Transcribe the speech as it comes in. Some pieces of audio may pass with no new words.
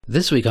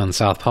This week on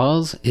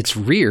Southpaws, it's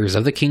Rears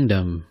of the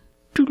Kingdom.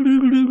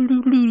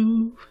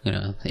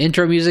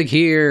 Intro music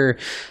here.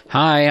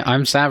 Hi,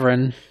 I'm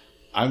Savrin.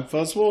 I'm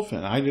Fuzzwolf,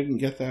 and I didn't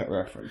get that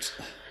reference.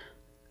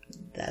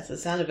 That's the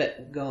sound of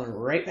it going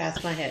right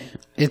past my head.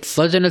 It's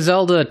Legend of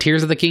Zelda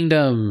Tears of the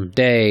Kingdom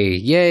Day.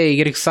 Yay,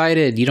 get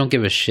excited. You don't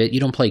give a shit. You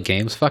don't play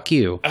games. Fuck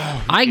you.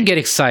 Oh, I can get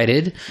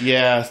excited.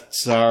 Yeah,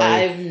 sorry.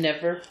 I've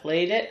never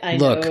played it. I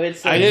Look, know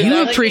it's I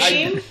didn't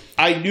appreciate. game.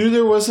 I knew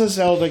there was a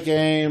Zelda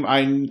game.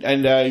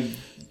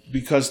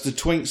 Because the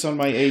twinks on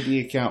my AD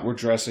account were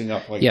dressing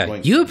up like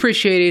twinks. You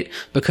appreciate it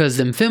because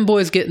them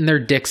femboys getting their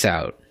dicks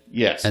out.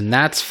 Yes. And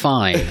that's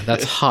fine.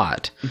 That's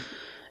hot.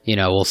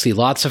 We'll see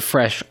lots of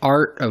fresh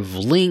art of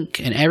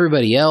Link and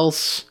everybody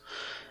else.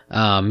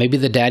 Maybe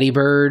the daddy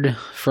bird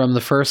from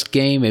the first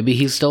game. Maybe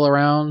he's still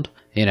around.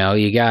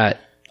 You got...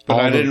 But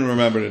I didn't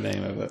remember the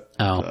name of it.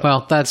 Oh,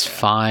 well, that's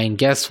fine.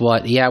 Guess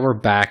what? Yeah, we're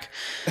back.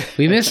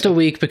 We missed a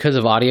week because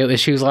of audio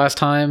issues last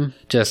time.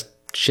 Just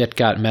shit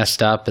got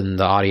messed up and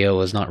the audio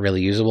was not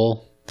really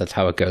usable. That's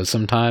how it goes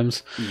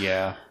sometimes.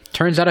 Yeah.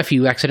 Turns out if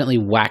you accidentally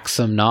whack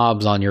some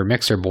knobs on your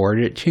mixer board,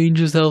 it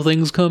changes how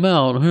things come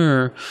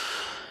out.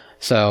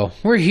 So,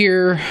 we're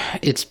here.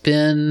 It's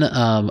been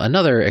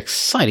another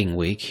exciting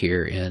week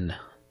here in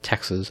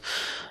Texas.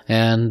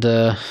 And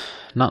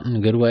not in a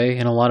good way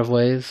in a lot of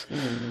ways.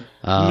 Mm-hmm.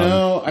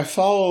 No, I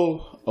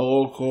follow a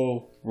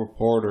local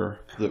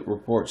reporter that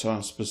reports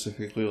on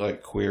specifically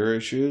like queer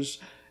issues.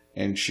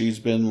 And she's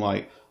been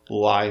like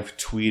live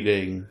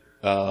tweeting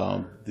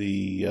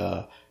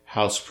the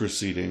House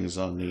proceedings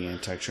on the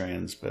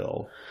anti-trans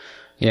bill.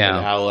 Yeah.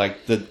 And how,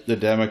 like, the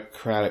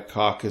Democratic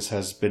caucus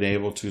has been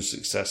able to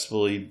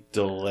successfully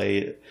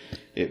delay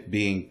it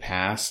being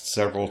passed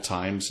several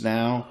times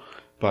now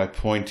by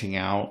pointing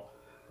out,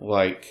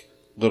 like,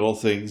 little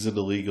things in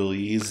the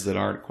legalese that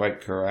aren't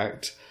quite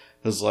correct.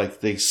 Because, like,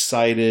 they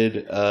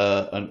cited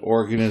an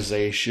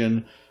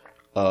organization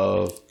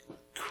of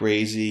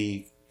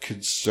crazy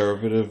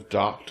conservative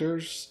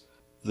doctors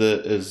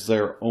that is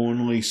their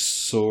only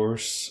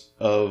source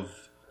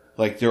of,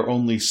 like, their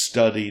only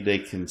study they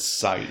can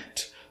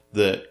cite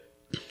that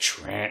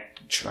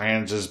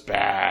trans is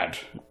bad,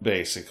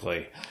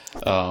 basically.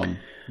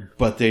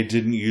 But they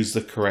didn't use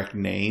the correct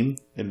name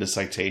in the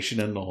citation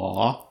in the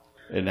law,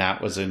 and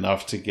that was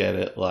enough to get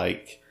it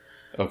like,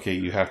 okay,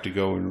 you have to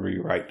go and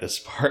rewrite this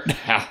part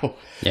now.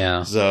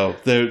 Yeah. So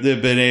they've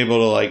been able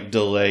to like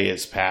delay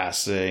its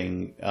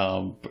passing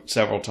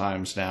several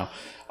times now.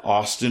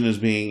 Austin is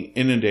being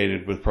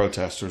inundated with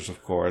protesters,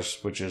 of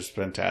course, which is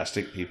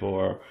fantastic.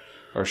 People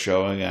are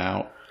showing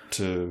out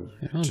to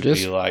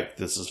be like,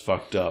 this is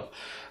fucked up.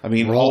 I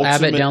mean, roll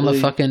Abbott down the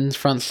fucking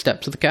front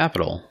steps of the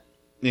Capitol.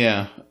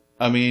 Yeah.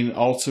 I mean,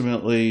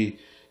 ultimately,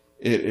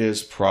 it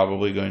is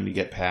probably going to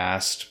get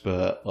passed,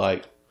 but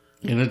like,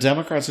 the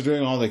Democrats are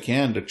doing all they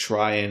can to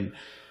try and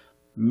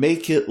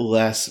make it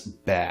less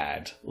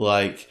bad.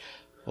 Like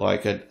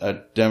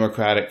a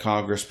Democratic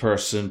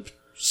congressperson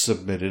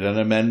submitted an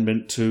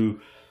amendment to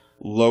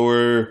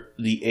lower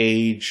the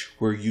age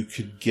where you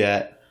could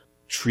get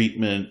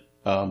treatment,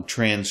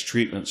 trans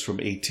treatments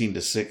from 18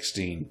 to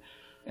 16,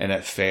 and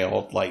it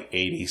failed like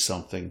 80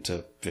 something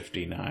to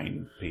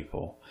 59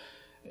 people.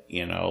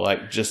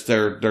 Like just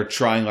they're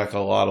trying like a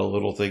lot of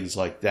little things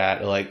like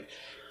that. Like,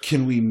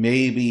 can we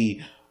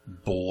maybe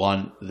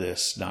blunt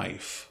this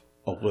knife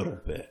a little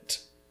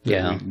bit?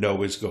 Yeah, we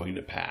know is going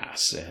to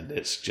pass, and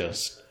it's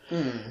just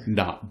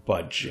not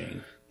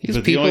budging.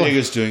 But the only thing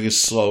it's doing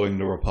is slowing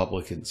the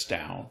Republicans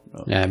down.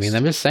 Yeah, I mean,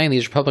 I'm just saying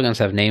these Republicans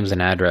have names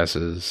and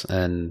addresses,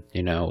 and,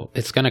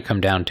 it's going to come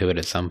down to it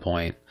at some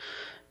point.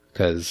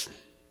 Because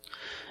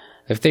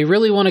if they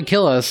really want to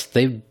kill us,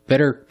 they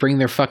better bring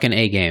their fucking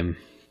A game.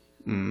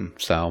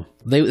 So,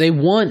 they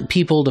want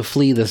people to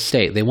flee the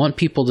state. They want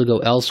people to go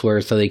elsewhere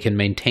so they can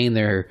maintain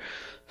their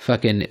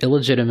fucking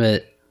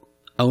illegitimate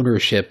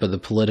ownership of the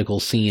political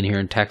scene here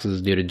in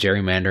Texas due to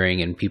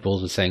gerrymandering and people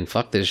just saying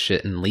fuck this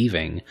shit and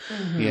leaving.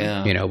 Mm-hmm.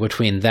 Yeah,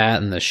 between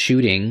that and the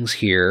shootings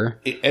here,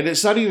 and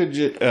it's not even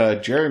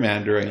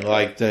gerrymandering.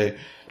 Like they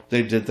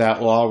did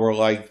that law where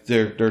like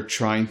they're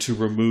trying to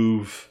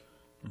remove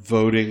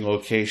voting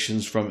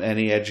locations from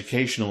any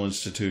educational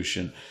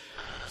institution.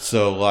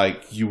 So,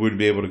 like, you wouldn't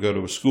be able to go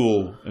to a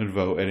school and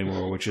vote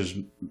anymore, which is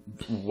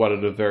one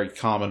of the very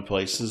common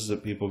places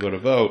that people go to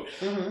vote.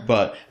 Mm-hmm.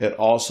 But it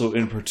also,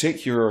 in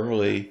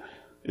particularly,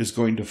 is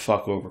going to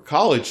fuck over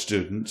college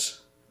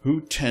students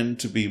who tend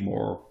to be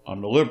more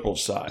on the liberal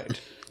side.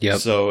 Yep.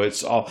 So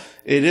it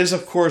is,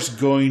 of course,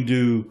 going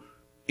to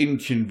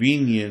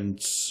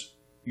inconvenience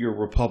your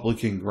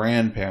Republican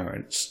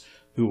grandparents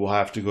who will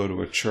have to go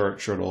to a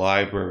church or the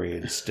library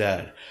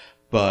instead.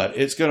 But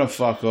it's going to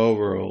fuck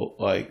over,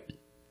 like,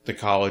 the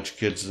college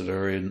kids that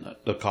are in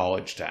the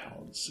college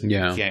towns.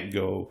 Yeah. You can't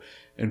go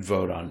and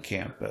vote on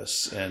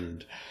campus.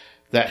 And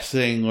that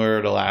thing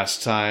where the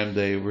last time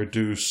they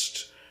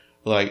reduced,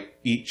 like,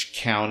 each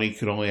county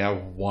could only have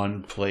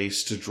one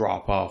place to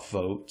drop off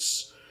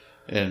votes.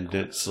 And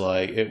it's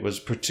like, it was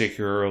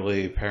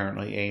particularly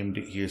apparently aimed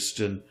at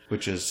Houston,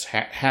 which is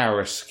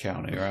Harris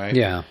County, right?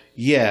 Yeah.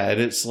 Yeah, and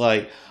it's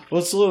like,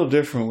 well, it's a little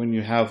different when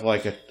you have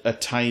like a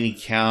tiny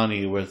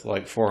county with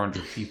like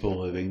 400 people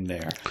living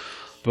there.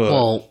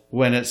 But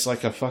when it's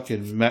like a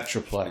fucking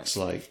metroplex,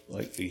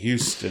 like the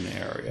Houston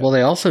area. Well,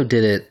 they also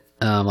did it,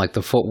 like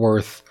the Fort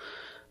Worth,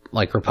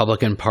 like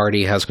Republican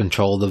Party has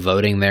control of the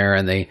voting there,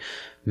 and they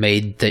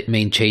made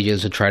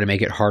changes to try to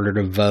make it harder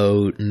to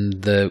vote,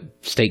 and the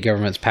state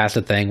governments passed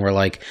a thing where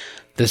like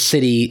the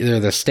city or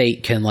the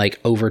state can like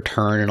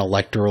overturn an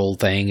electoral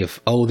thing if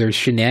there's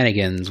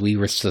shenanigans,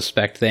 we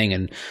suspect thing,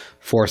 and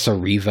force a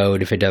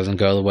revote if it doesn't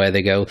go the way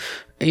they go.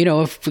 You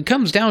know, if it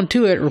comes down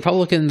to it,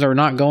 Republicans are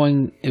not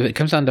going, if it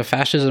comes down to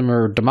fascism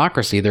or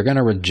democracy, they're going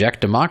to reject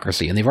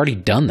democracy, and they've already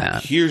done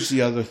that. Here's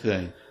the other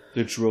thing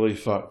that's really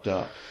fucked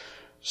up.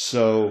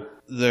 So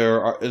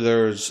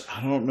there's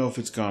I don't know if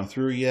it's gone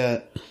through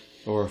yet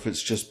or if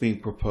it's just being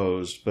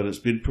proposed, but it's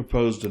been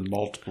proposed in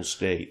multiple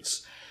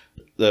states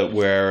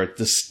where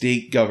the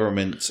state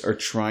governments are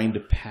trying to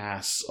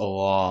pass a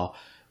law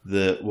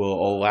that will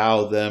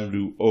allow them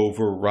to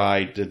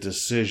override the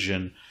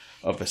decision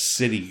of a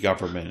city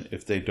government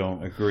if they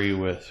don't agree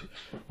with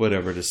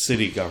whatever the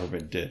city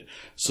government did.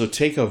 So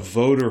take a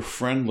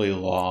voter-friendly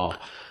law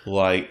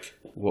like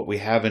what we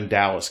have in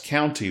Dallas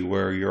County,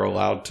 where you're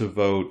allowed to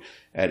vote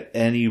at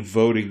any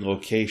voting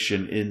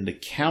location in the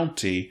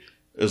county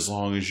as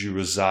long as you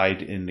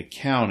reside in the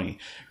county.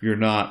 You're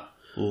not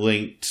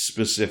linked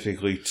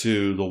specifically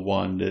to the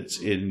one that's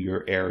in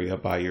your area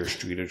by your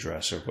street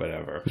address or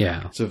whatever.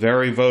 Yeah. It's a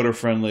very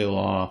voter-friendly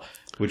law,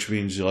 which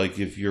means like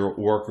if you're at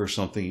work or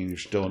something and you're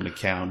still in the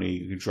county,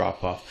 you can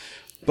drop off.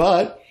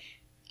 But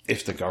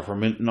if the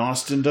government in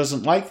Austin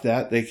doesn't like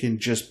that, they can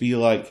just be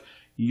like,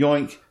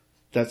 yoink,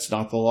 that's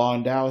not the law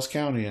in Dallas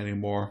County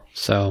anymore.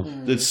 So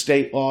the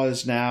state law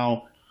is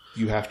now,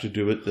 you have to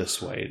do it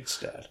this way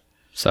instead.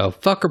 So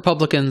fuck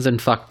Republicans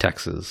and fuck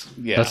Texas.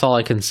 Yeah. That's all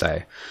I can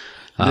say.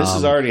 This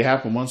has already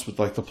happened once with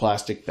like the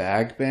plastic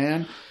bag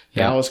ban.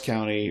 Yeah. Dallas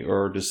County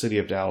or the city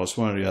of Dallas,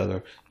 one or the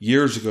other,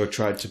 years ago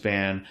tried to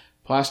ban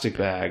plastic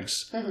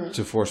bags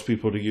to force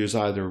people to use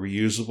either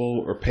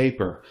reusable or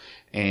paper.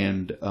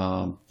 And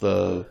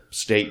the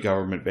state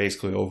government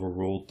basically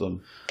overruled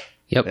them.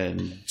 Yep.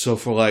 And so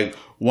for like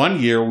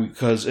 1 year,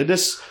 because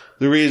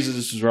the reason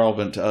this is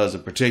relevant to us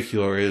in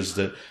particular is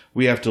that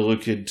we have to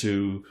look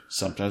into,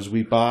 sometimes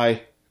we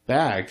buy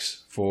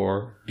bags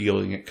for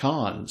dealing at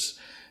cons.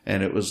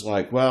 And it was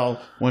like,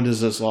 well, when does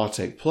this law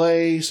take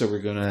place? Are we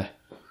going to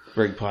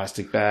bring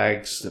plastic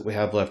bags that we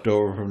have left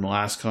over from the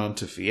last con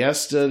to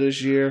Fiesta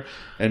this year?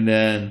 And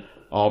then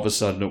all of a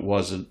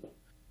sudden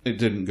it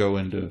didn't go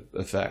into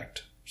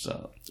effect.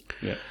 So,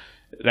 yeah.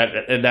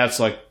 That's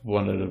like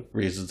one of the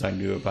reasons I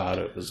knew about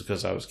it was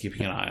because I was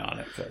keeping an eye on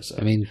it. Because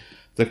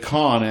the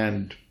con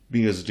and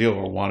me as a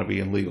dealer want to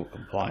be in legal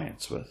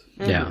compliance with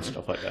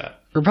stuff like that.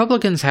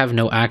 Republicans have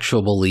no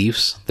actual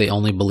beliefs. They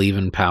only believe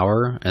in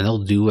power, and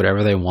they'll do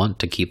whatever they want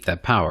to keep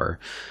that power.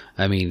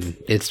 I mean,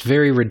 it's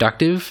very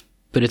reductive,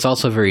 but it's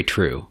also very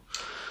true.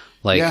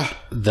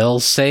 They'll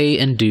say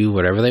and do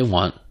whatever they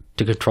want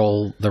to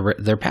control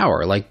their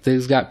power. Like,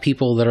 there's got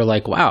people that are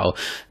like, wow,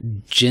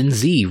 Gen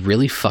Z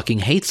really fucking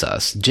hates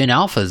us. Gen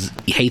Alpha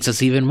hates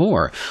us even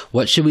more.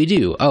 What should we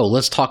do? Oh,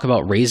 let's talk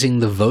about raising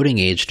the voting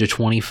age to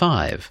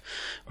 25,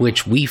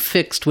 which we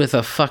fixed with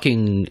a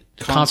fucking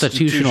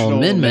constitutional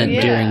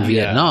amendment during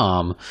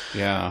Vietnam.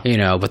 Yeah. You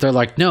know, but they're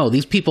like, no,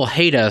 these people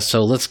hate us,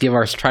 so let's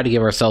try to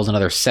give ourselves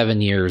another 7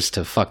 years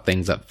to fuck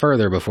things up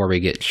further before we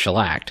get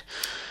shellacked.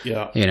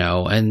 Yeah. You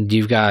know, and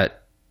you've got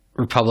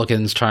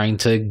Republicans trying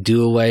to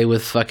do away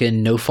with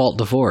fucking no-fault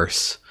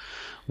divorce,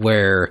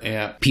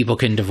 where people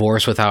can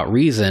divorce without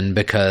reason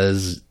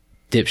because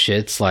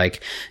dipshits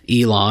like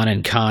Elon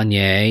and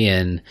Kanye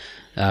and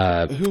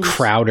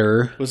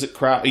Crowder. Was it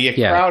Crowder?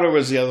 Yeah, Crowder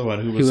was the other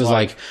one who was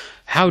like,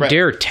 how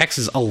dare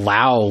Texas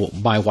allow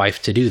my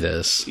wife to do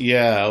this?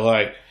 Yeah,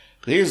 like,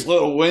 these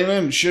little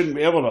women shouldn't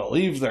be able to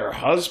leave their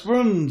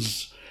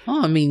husbands.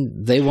 Well, I mean,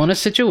 they want a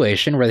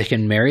situation where they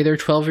can marry their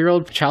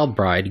 12-year-old child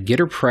bride, get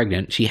her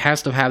pregnant, she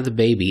has to have the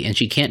baby, and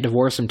she can't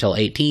divorce him until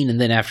 18, and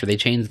then after they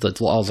change the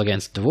laws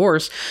against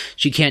divorce,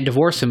 she can't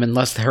divorce him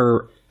unless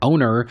her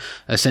owner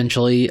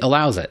essentially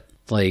allows it.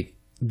 Like,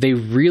 they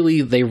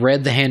read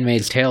The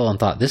Handmaid's Tale and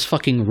thought, this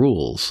fucking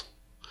rules.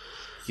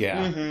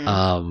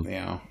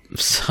 Yeah.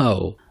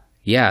 So,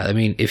 yeah, I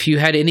mean, if you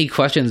had any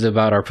questions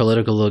about our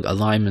political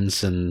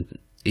alignments and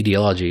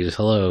ideologies,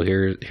 hello,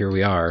 here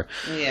we are.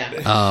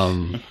 Yeah.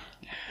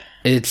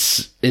 Our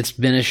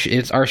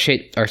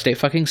state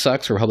fucking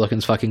sucks,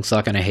 Republicans fucking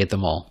suck, and I hate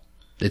them all.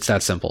 It's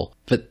that simple.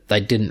 But I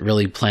didn't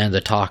really plan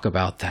to talk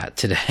about that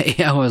today.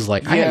 I was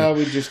like,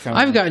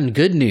 I've gotten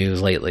good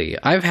news lately.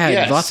 I've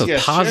had lots of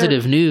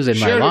positive news in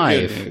my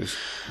life.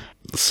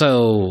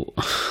 So,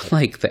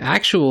 like, the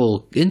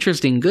actual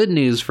interesting good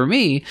news for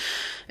me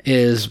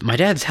is my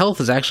dad's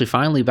health is actually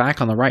finally back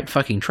on the right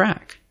fucking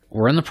track.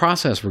 we're in the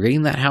process. We're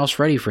getting that house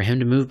ready for him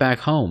to move back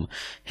home.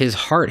 His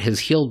heart has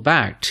healed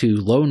back to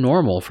low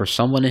normal for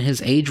someone in his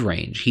age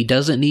range. He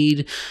doesn't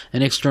need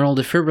an external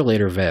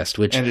defibrillator vest,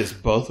 which... And it's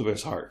both of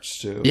his hearts,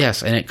 too.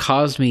 Yes, and it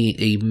caused me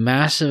a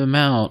massive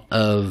amount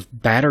of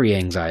battery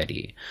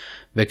anxiety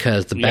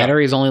because the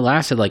batteries only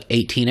lasted like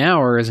 18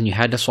 hours and you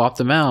had to swap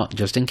them out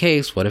just in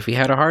case. What if he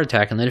had a heart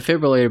attack and the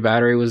defibrillator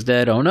battery was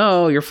dead? Oh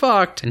no, you're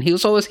fucked. And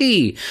so was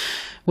he.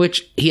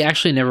 Which he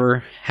actually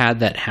never had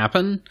that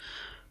happen.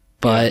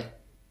 But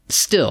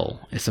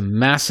still, it's a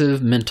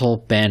massive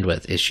mental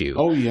bandwidth issue.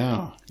 Oh,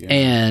 yeah.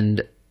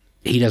 And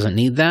he doesn't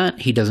need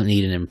that. He doesn't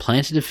need an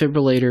implanted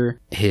defibrillator.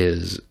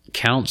 His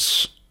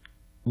counts,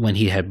 when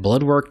he had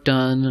blood work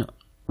done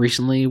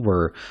recently,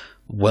 were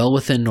well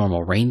within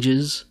normal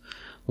ranges.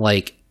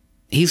 Like,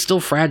 he's still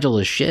fragile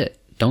as shit.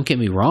 Don't get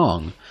me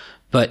wrong.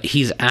 But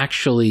he's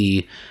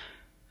actually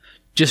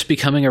just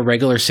becoming a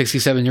regular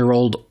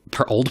 67-year-old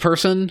old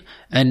person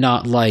and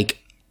not like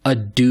a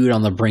dude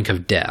on the brink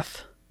of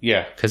death.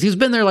 Yeah. Because he's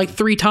been there like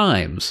 3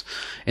 times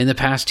in the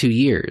past 2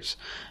 years.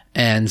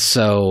 And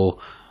so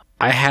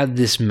I had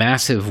this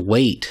massive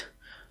weight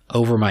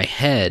over my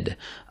head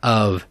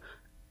of,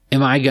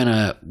 am I going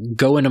to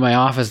go into my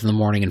office in the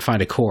morning and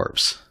find a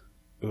corpse?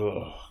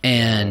 Ugh.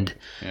 And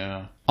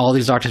all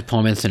these doctor's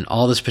appointments and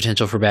all this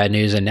potential for bad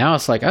news. And now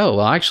it's like, oh,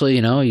 well, actually,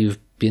 you've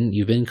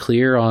been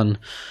clear on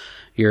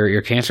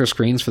your cancer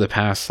screens for the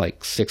past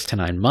like 6 to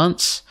 9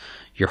 months.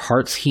 Your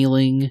heart's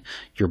healing,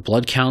 your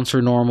blood counts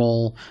are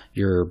normal,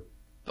 your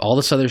all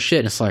this other shit.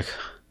 And it's like,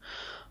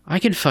 I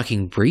can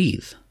fucking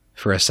breathe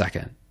for a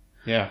second.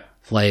 Yeah.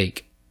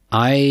 Like,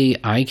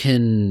 I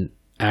can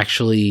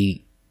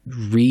actually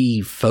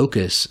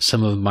refocus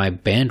some of my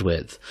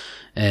bandwidth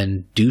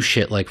and do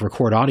shit like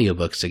record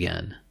audiobooks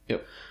again.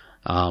 Yep.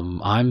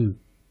 I'm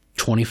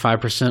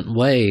 25%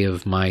 way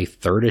of my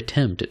 3rd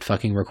attempt at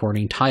fucking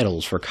recording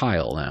titles for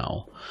Kyle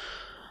now.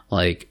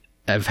 Like,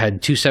 I've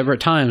had 2 separate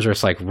times where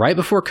it's like right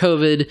before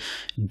COVID,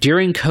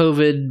 during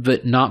COVID,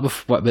 but not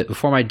before, but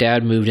before my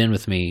dad moved in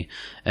with me.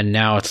 And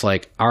now it's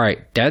like, all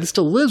right, dad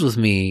still lives with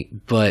me,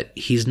 but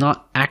he's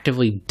not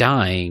actively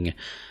dying.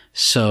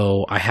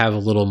 So I have a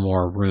little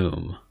more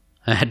room.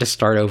 I had to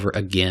start over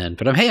again,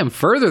 but I'm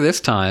further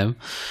this time.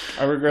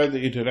 I regret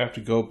that you did have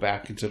to go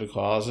back into the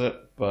closet,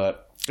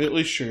 but at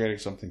least you're getting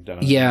something done.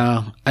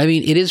 Yeah. I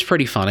mean, it is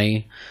pretty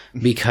funny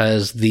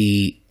because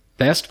the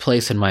best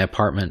place in my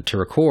apartment to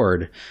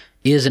record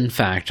is in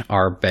fact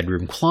our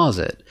bedroom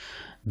closet,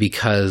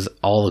 because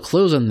all the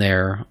clothes in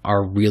there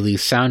are really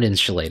sound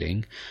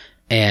insulating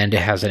and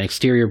it has an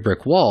exterior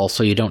brick wall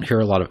so you don't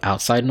hear a lot of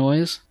outside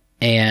noise.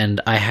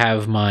 And I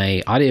have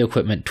my audio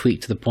equipment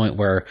tweaked to the point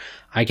where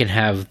I can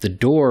have the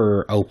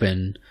door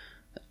open,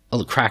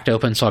 cracked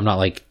open, so I'm not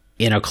like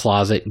in a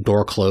closet,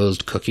 door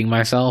closed, cooking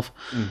myself,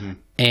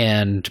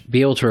 and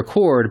be able to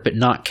record, but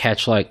not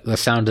catch like the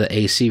sound of the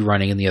AC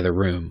running in the other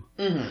room.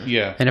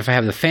 Yeah. And if I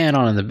have the fan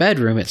on in the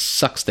bedroom, it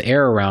sucks the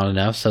air around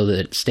enough so that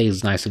it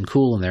stays nice and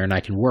cool in there and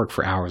I can work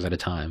for hours at a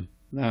time.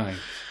 Nice.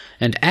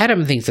 And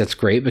Adam thinks that's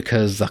great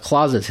because the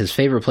closet's his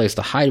favorite place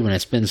to hide when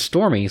it's been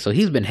stormy, so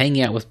he's been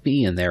hanging out with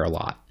me in there a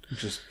lot.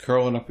 Just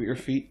curling up at your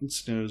feet and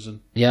snoozing.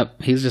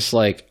 Yep, he's just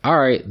like, all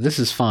right, this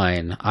is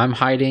fine. I'm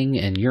hiding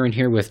and you're in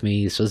here with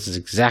me, so this is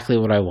exactly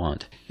what I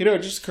want. You know,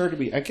 it just occurred to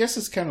me, I guess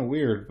it's kind of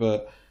weird,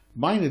 but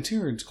mine and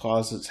Tyrion's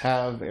closets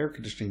have air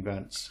conditioning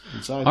vents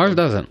inside. Ours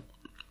doesn't.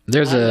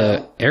 There's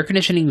a air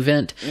conditioning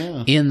vent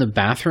in the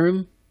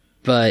bathroom,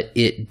 but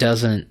it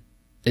doesn't,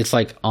 it's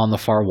like on the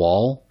far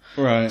wall.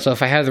 Right. So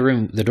if I have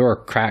the door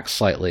cracks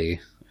slightly,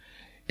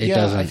 it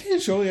doesn't. I think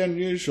it's really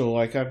unusual.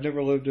 Like, I've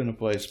never lived in a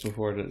place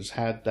before that has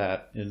had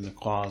that in the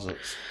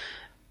closets.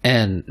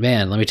 And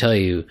man, let me tell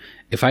you,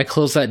 if I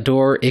close that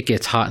door, it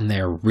gets hot in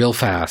there real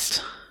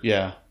fast.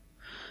 Yeah.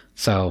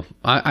 So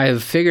I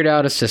have figured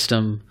out a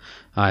system.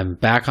 I'm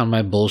back on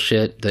my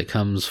bullshit that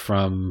comes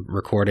from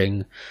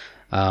recording.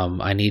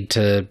 I need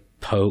to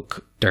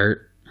poke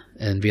dirt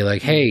and be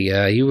like,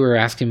 hey, you were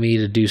asking me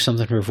to do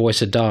something for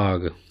Voice a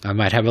Dog. I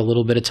might have a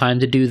little bit of time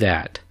to do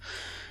that.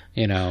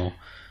 You know.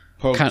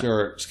 Poke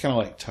dirt. It's kind of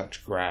like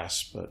touch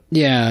grass, but...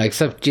 Yeah,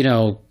 except,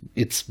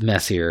 it's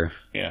messier.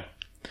 Yeah.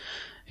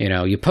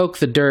 You poke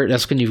the dirt,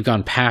 that's when you've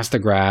gone past the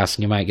grass,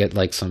 and you might get,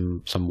 like,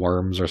 some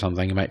worms or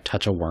something. You might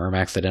touch a worm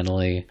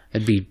accidentally.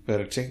 It'd be...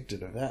 Better take it to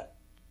the vet.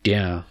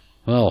 Yeah.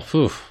 Well,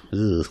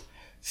 ugh.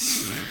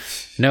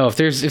 No, if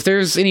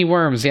there's any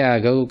worms, yeah,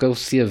 go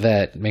see a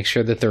vet. Make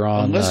sure that they're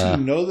on... Unless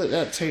you know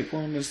that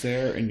tapeworm is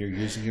there and you're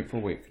using it for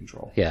weight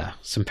control. Yeah.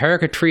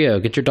 Simparica Trio.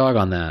 Get your dog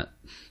on that.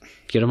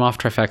 Get him off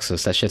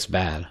Trifexis. That shit's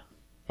bad.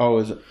 Oh,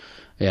 is it?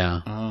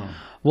 Yeah. Oh.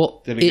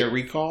 Well, did it get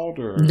recalled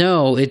or?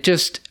 No, it's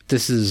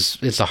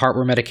a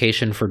heartworm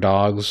medication for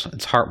dogs.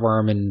 It's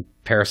heartworm and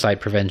parasite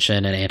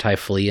prevention and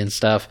anti-flea and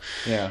stuff.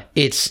 Yeah.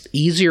 It's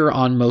easier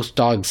on most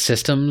dog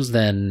systems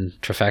than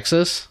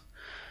Trifexis.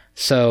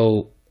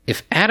 So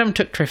if Adam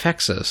took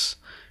Trifexis,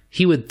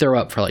 he would throw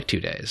up for like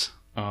 2 days.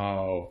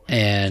 Oh.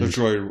 And so it's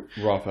really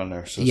rough on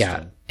their system.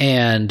 Yeah.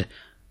 And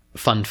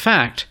fun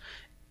fact,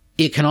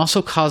 it can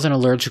also cause an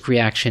allergic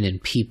reaction in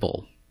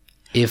people.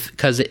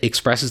 because it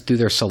expresses through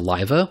their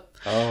saliva.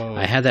 Oh,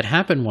 I had that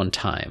happen one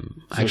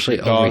time. so Actually,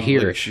 if your dog over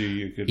here. licks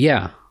you could.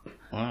 Yeah.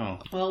 Wow.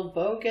 Well,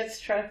 Bo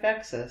gets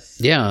trifexis.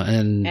 Yeah,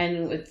 and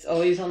it's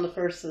always on the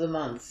first of the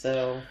month,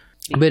 so...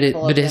 but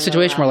it's a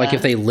situation where, like,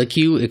 if they lick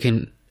you, it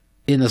can,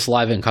 in the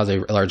saliva, and cause a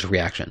large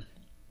reaction.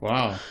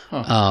 Wow.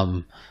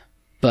 Huh.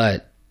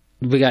 But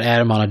we got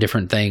Adam on a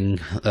different thing.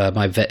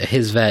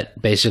 His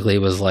vet basically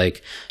was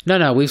like,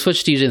 no, we've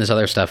switched to using this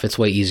other stuff. It's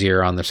way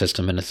easier on their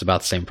system, and it's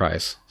about the same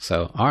price.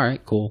 So, all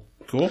right, cool.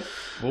 Cool.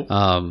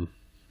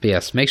 But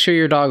yes, make sure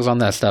your dog's on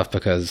that stuff,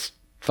 because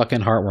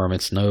fucking heartworm,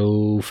 it's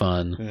no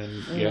fun.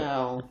 And, yep.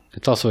 No.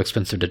 It's also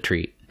expensive to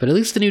treat. But at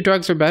least the new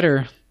drugs are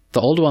better.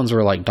 The old ones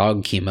were like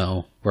dog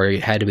chemo, where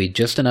it had to be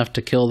just enough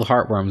to kill the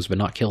heartworms, but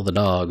not kill the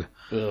dog.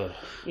 Ugh.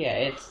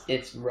 Yeah,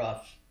 it's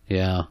rough.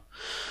 Yeah.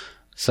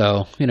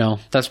 So,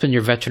 that's been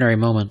your veterinary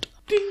moment.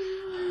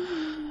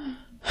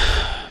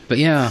 But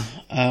yeah,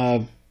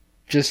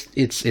 it's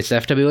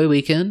FWA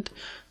weekend.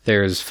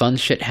 There's fun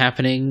shit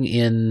happening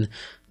in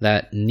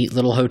that neat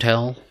little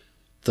hotel,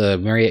 the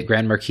Marriott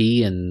Grand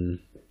Marquis in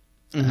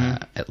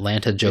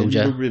Atlanta,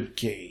 Georgia. In the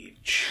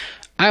ribcage.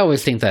 I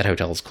always think that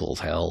hotel is cool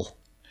as hell.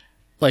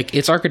 Like,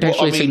 it's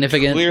architecturally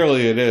significant.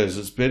 Clearly it is.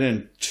 It's been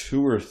in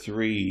 2 or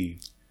 3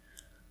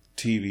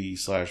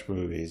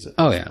 TV/movies at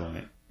this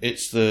point.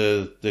 It's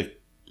the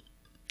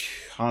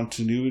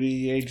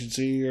continuity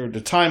agency or the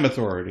time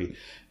authority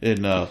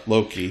in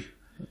Loki.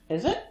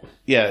 Is it?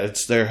 Yeah,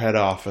 it's their head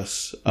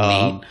office.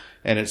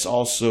 And it's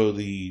also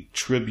the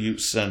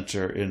tribute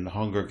center in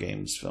Hunger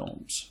Games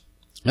films.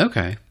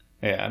 Okay.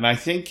 Yeah, and I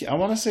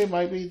want to say it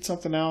might be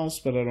something else,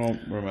 but I don't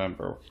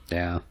remember.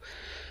 Yeah.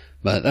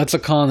 But that's a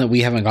con that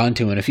we haven't gone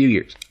to in a few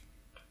years.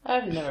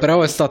 I've never. But I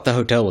always thought the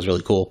hotel was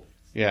really cool.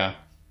 Yeah.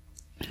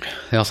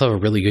 They also have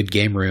a really good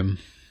game room.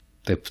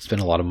 They've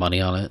spent a lot of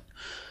money on it.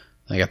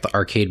 They got the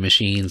arcade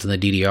machines and the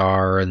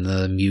DDR and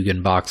the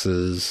Mugen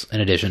boxes, in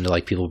addition to,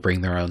 like, people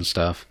bring their own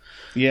stuff.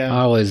 Yeah.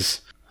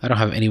 I don't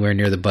have anywhere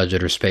near the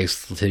budget or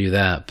space to do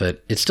that,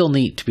 but it's still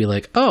neat to be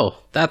like, oh,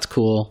 that's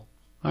cool.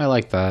 I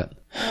like that.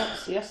 Well,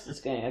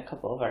 Siesta's getting a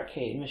couple of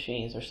arcade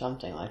machines or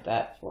something like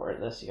that for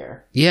this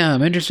year. Yeah,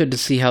 I'm interested to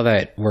see how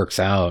that works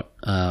out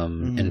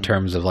in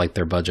terms of, like,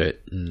 their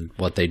budget and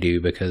what they do,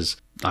 because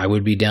I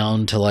would be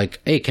down to,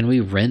 like, hey, can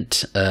we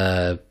rent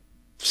a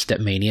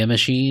Stepmania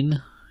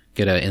machine?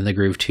 Get a In the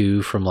Groove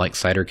 2 from, like,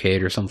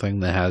 Cidercade or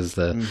something that has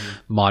the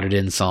modded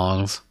in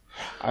songs.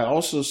 I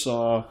also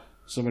saw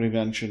somebody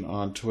mention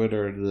on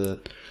Twitter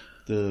that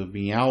the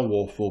Meow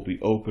Wolf will be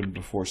open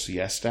before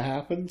Siesta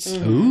happens.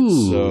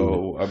 Ooh.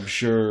 So I'm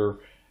sure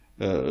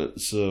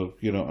it's a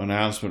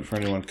announcement for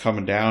anyone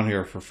coming down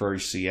here for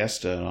first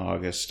Siesta in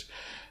August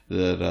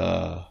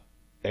that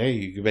hey,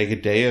 you can make a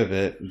day of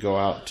it and go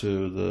out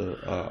to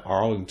the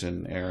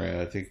Arlington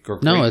area. I think.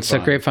 No, it's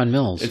at Grapevine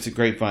Mills. It's at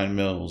Grapevine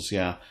Mills.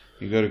 Yeah,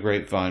 you go to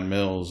Grapevine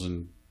Mills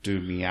and do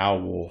Meow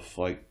Wolf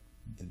like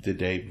the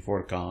day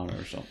before the con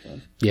or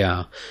something.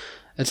 Yeah.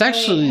 It's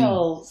actually...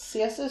 hell,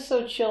 Siesta's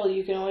so chill,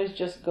 you can always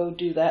just go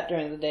do that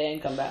during the day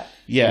and come back.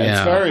 Yeah, Yeah.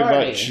 it's very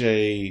Party. much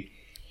a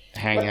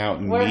hang out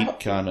and We're- meet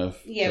kind of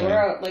Yeah, thing.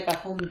 we're like a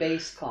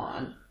home-based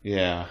con.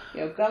 Yeah.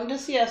 Come to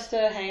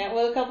Siesta, hang out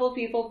with a couple of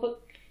people,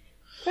 but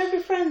grab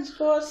your friends,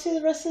 go out see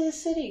the rest of the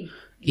city.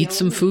 Eat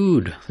some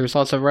food. There's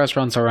lots of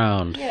restaurants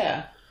around.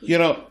 Yeah.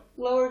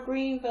 Lower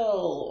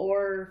Greenville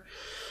or...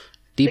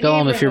 Deep the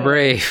Ellum if you're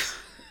neighborhood. brave.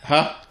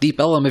 Huh? Deep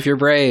Ellum if you're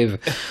brave.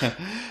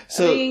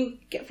 So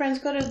get friends,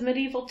 go to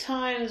Medieval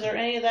Times or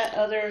any of that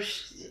other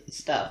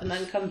stuff, and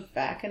then come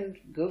back and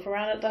goof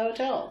around at the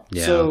hotel.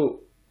 Yeah. So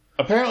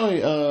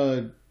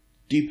apparently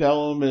Deep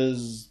Ellum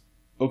is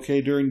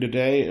okay during the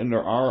day, and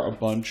there are a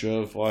bunch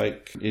of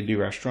like indie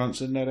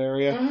restaurants in that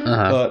area.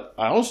 Uh-huh. But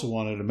I also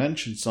wanted to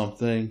mention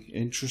something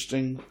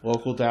interesting,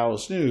 local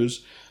Dallas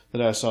news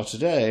that I saw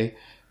today,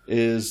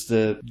 is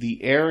that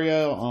the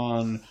area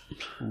on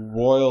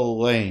Royal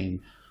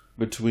Lane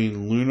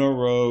between Luna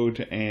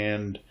Road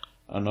and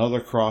another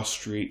cross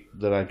street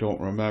that I don't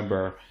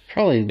remember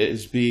Probably...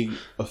 is being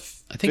I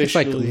think it's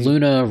like officially...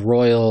 Luna,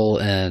 Royal,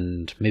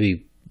 and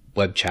maybe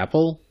Webb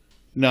Chapel.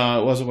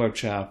 No, it wasn't Webb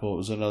Chapel. It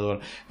was another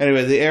one.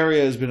 Anyway, the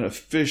area has been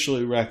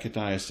officially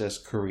recognized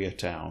as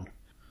Koreatown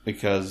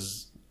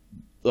because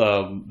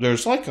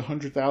there's like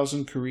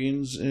 100,000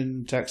 Koreans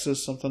in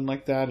Texas, something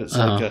like that.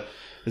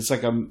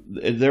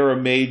 They're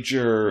a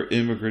major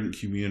immigrant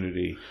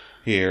community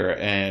here,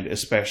 and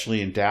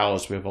especially in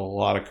Dallas, we have a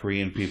lot of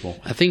Korean people.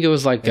 I think it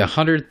was like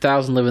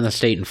 100,000 live in the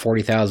state and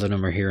 40,000 of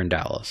them are here in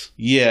Dallas.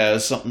 Yeah,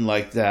 something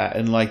like that.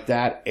 And like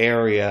that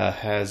area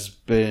has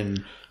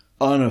been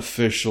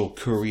unofficial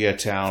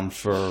Koreatown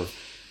for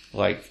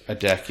like a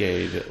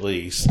decade at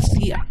least.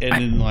 Yeah.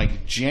 And in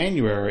like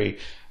January,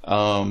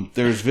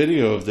 there's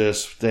video of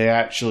this. They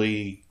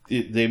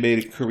made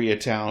it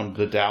Koreatown,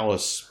 the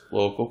Dallas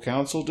local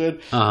council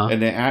did. Uh-huh.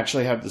 And they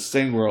actually have this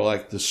thing where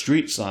like the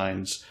street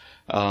signs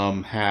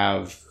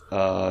have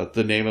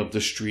the name of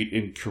the street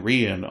in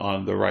Korean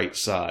on the right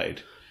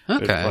side.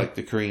 with, Okay. like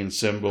the Korean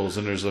symbols,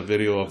 and there's a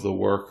video of the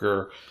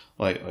worker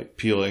like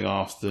peeling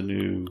off the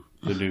new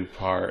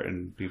part,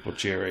 and people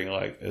cheering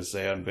like as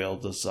they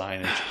unveiled the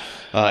signage.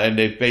 And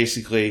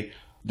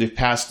they've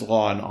passed a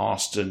law in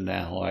Austin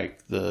now,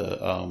 like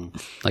the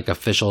Like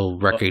official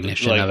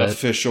recognition like of it.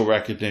 official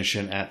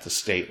recognition at the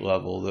state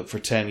level that for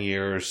 10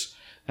 years,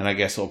 and I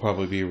guess it'll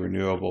probably be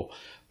renewable.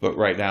 But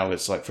right now,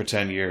 it's like for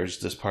 10 years,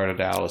 this part of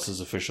Dallas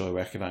is officially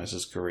recognized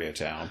as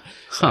Koreatown,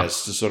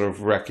 as to sort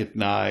of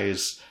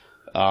recognize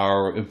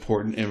our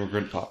important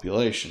immigrant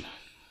population.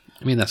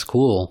 I mean, that's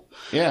cool.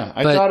 Yeah,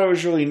 I But- thought it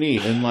was really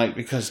neat. And like,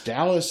 because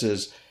Dallas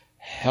is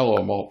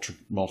hella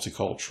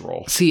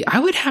multicultural. See, I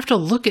would have to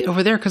look at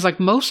over there because like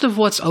most of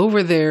what's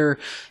over there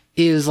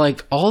is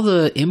like all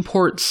the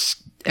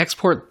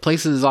export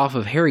places off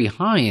of Harry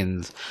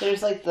Hines.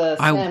 There's like the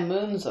Sam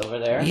Moons over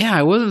there. Yeah,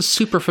 I wasn't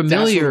super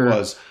familiar. That's what it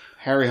was.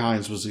 Harry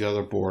Hines was the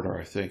other border,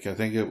 I think. I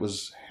think it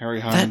was Harry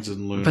Hines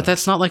and Luna. But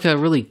that's not like a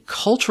really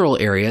cultural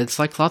area. It's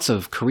like lots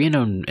of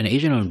Korean-owned and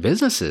Asian-owned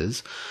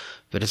businesses.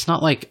 But it's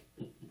not like...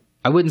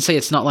 I wouldn't say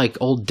it's not like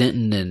Old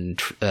Denton and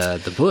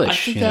the Bush, I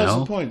think you that was know?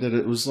 the point, that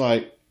it was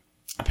like,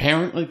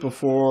 apparently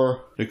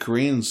before the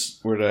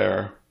Koreans were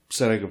there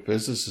setting up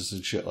businesses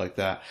and shit like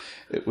that,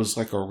 it was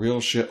like a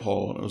real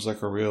shithole. It was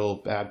like a real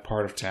bad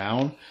part of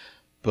town.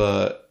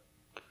 But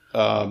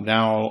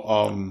now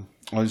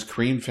all these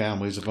Korean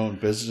families have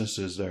owned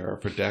businesses there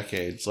for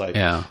decades. Like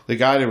Yeah. the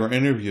guy they were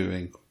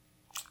interviewing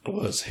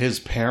was his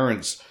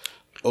parents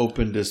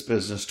opened this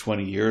business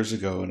 20 years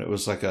ago, and it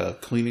was like a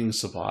cleaning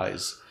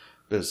supplies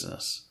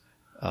business.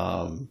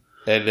 And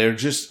they're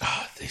just,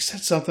 they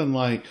said something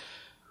like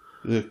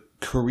the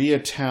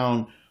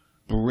Koreatown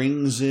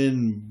brings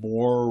in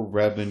more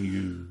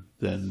revenue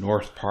than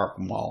North Park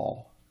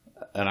Mall.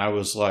 And I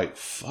was like,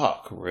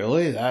 fuck,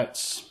 really?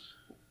 That's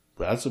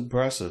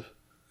impressive.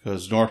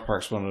 Because North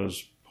Park's one of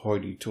those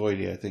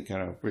hoity-toity, I think,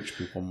 kind of rich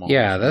people malls.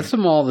 Yeah, that's a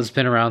mall that's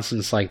been around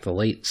since like the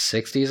late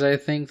 60s, I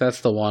think.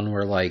 That's the one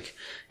where like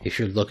if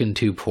you're looking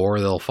too poor,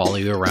 they'll follow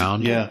you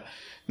around. Yeah.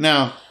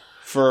 Now,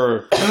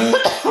 for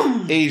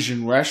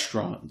Asian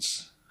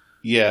restaurants,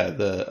 yeah,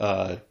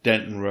 the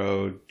Denton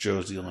Road,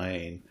 Josie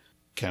Lane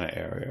kind of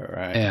area,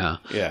 right? Yeah.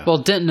 Yeah. Well,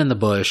 Denton and the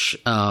Bush,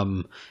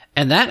 and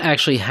that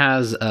actually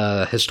has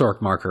a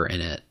historic marker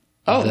in it.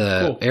 Oh,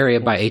 the cool. area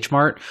by H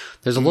Mart,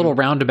 there's a little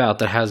roundabout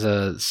that has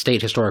a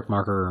state historic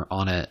marker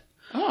on it.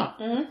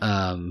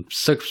 So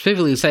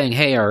specifically saying,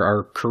 hey,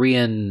 our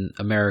Korean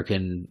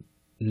American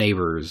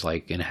neighbors,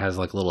 like, and it has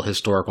like a little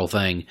historical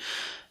thing.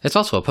 It's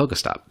also a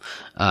Pokestop.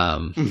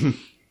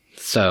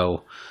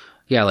 So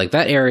yeah, like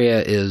that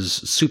area is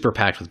super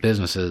packed with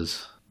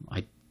businesses.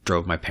 I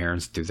drove my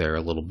parents through there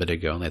a little bit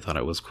ago, and they thought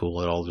it was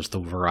cool at all, just the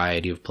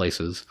variety of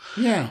places.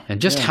 Yeah.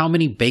 And just how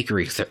many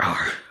bakeries there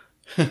are.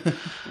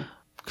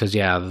 Because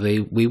yeah,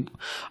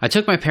 I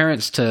took my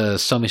parents to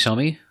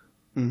Somi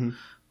Somi,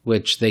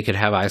 which they could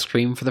have ice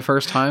cream for the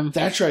first time.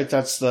 That's right.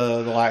 That's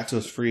the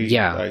lactose-free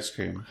Yeah. ice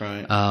cream,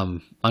 right?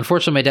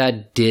 Unfortunately, my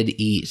dad did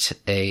eat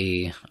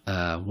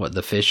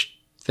the fish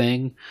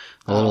thing,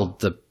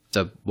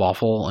 the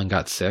waffle, and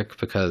got sick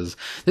because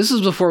this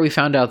was before we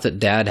found out that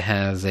Dad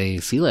has a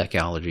celiac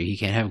allergy. He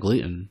can't have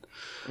gluten.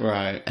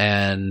 Right.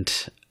 And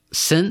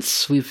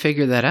since we've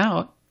figured that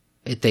out,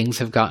 things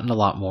have gotten a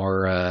lot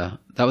more.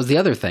 That was the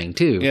other thing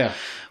too. Yeah.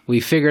 We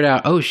figured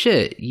out, oh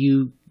shit,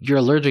 you're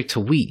allergic to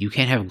wheat. You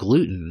can't have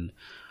gluten.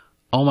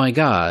 Oh my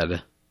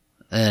god.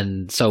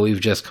 And so we've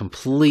just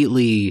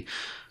completely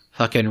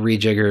fucking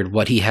rejiggered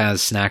what he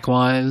has snack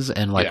wise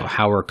and like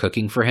how we're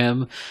cooking for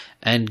him.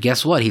 And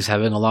guess what? He's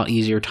having a lot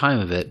easier time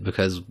of it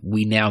because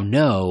we now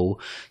know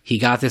he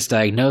got this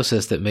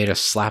diagnosis that made us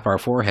slap our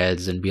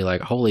foreheads and be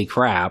like, holy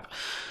crap.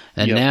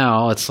 And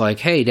now it's like,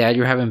 hey, Dad,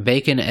 you're having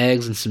bacon,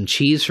 eggs, and some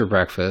cheese for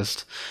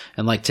breakfast.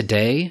 And like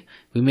today,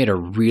 we made a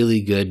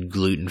really good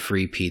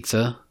gluten-free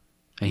pizza.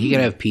 And he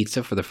could have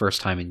pizza for the first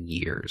time in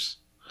years.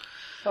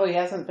 Oh, he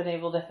hasn't been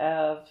able to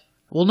have...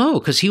 Well, no,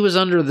 because he was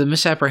under the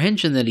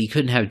misapprehension that he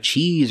couldn't have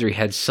cheese or he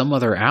had some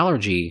other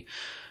allergy.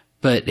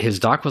 But his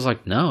doc was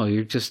like, no,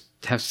 you just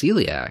have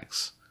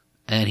celiacs.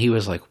 And he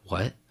was like,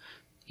 what?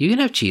 You can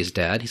have cheese,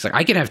 Dad. He's like,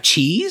 I can have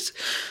cheese?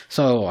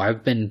 So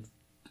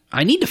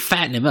I need to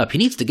fatten him up. He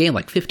needs to gain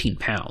like 15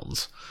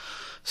 pounds.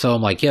 So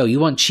I'm like, yo, you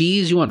want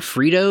cheese? You want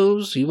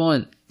Fritos? You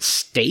want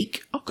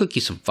steak? I'll cook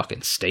you some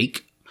fucking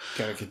steak.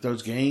 Gotta get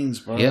those gains,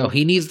 bro. Yo,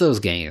 he needs those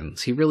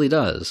gains. He really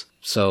does.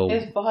 So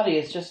His body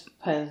has just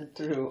been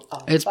through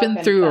it's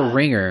been through a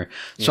ringer.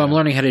 So Yeah. I'm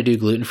learning how to do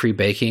gluten-free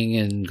baking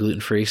and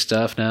gluten-free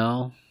stuff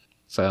now.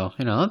 So,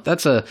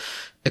 that's a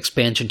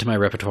expansion to my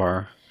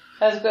repertoire.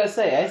 I was going to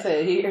say, I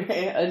said here,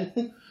 a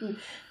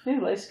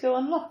new life skill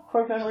unlock,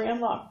 core memory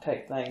unlock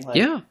type thing. Like,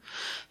 Yeah.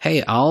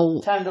 Hey,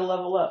 I'll time to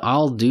level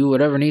up. do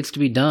whatever needs to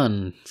be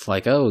done. It's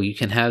like, oh, you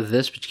can have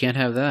this, but you can't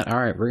have that. All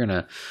right, we're going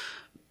to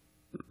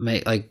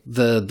make, like,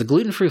 the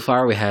gluten-free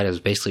flour we had is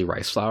basically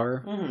rice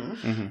flour.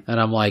 And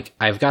I'm like,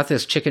 I've got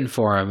this chicken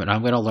for him, and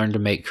I'm going to learn to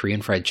make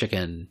Korean fried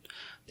chicken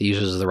that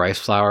uses the rice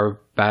flour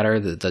batter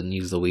that doesn't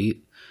use the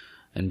wheat.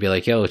 And be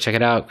like, yo, check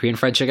it out, Korean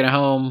fried chicken at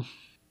home.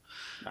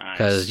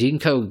 because you can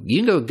go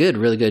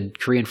really good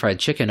Korean fried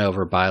chicken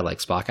over by like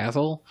Spa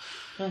Castle.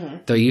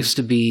 There used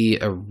to be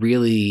a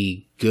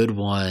really good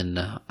one.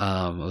 It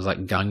was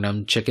like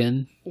Gangnam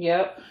Chicken.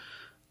 Yep.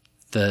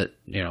 That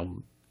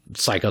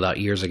cycled out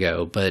years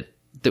ago, but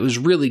it was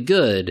really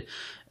good.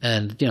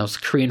 And it's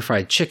Korean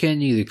fried chicken.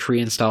 You do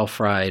Korean style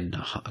fried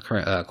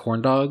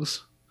corn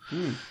dogs.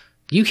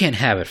 You can't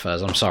have it,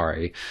 Fuzz. I'm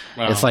sorry.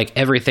 Wow. It's like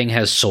everything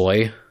has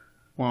soy.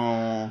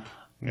 Well,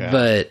 yeah.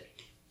 But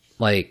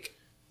like,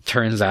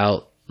 turns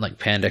out like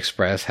Panda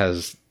Express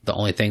has the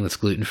only thing that's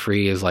gluten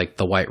free is like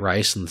the white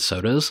rice and the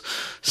sodas.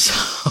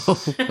 So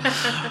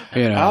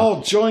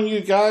I'll join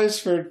you guys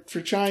for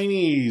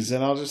Chinese,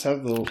 and I'll just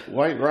have the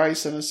white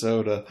rice and a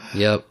soda.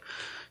 Yep.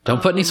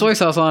 Don't put any soy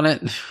sauce on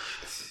it.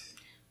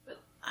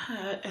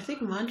 I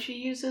think Munchie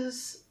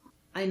uses.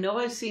 I know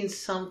I've seen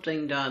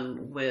something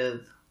done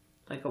with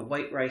like a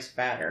white rice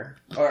batter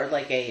or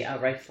like a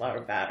rice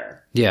flour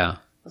batter. Yeah.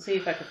 I'll see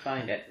if I can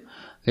find it.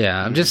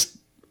 Yeah, I'm just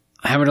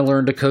having to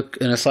learn to cook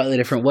in a slightly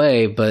different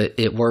way, but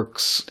it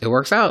works. It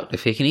works out.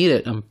 If he can eat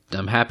it,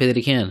 I'm happy that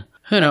he can.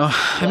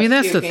 I mean,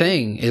 that's the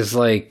thing is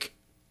like,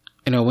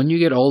 when you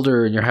get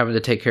older and you're having to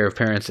take care of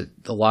parents,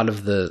 a lot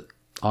of the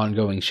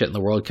ongoing shit in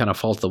the world kind of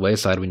falls to the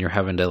wayside when you're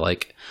having to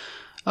like,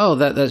 oh,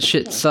 that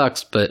shit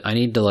sucks, but I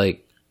need to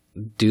like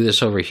do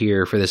this over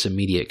here for this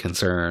immediate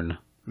concern.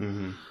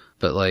 Mm-hmm.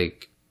 But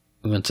like,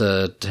 we went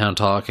to Town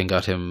Talk and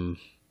got him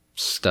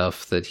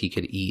stuff that he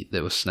could eat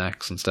that was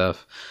snacks and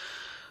stuff.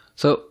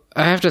 So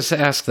I have to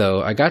ask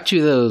though, I got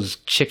you those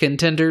chicken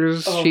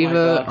tenders,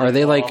 Shiva. Are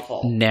they like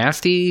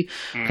nasty?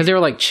 Because they were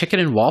like chicken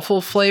and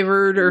waffle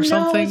flavored or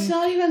something? No, it's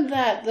not even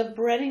that. The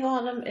breading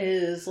on them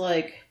is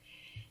like,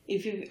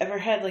 if you've ever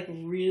had like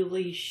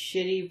really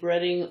shitty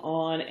breading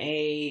on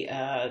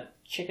a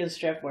chicken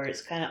strip where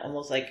it's kind of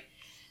almost like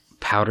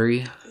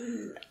powdery?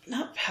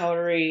 Not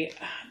powdery.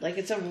 Like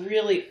it's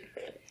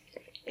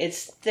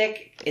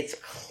thick, it's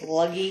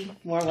cluggy,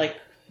 more like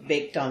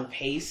baked on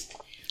paste.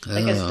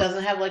 Like it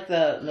doesn't have like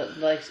the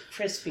like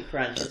crispy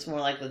crunch. It's more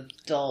like the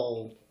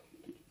dull,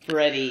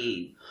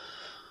 bready.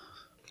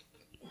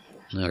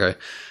 Okay,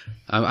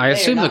 I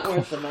assume not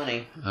worth the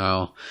money.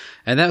 Oh,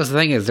 and that was the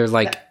thing is there's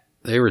like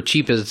they were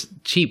cheap,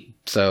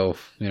 so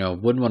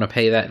wouldn't want to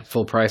pay that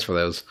full price for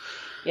those.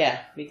 Yeah,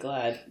 be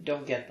glad.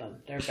 Don't get them.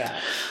 They're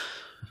bad.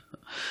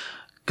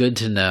 Good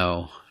to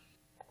know.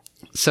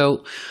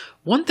 So,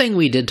 one thing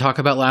we did talk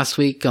about last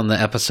week on the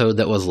episode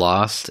that was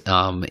lost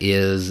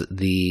is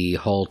the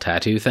whole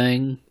tattoo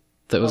thing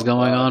that was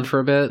going on for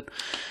a bit.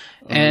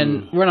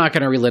 And we're not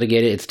going to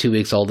relitigate it. It's 2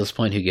 weeks old at this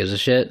point. Who gives a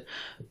shit?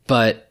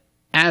 But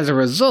as a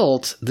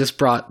result, this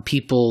brought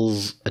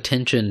people's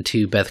attention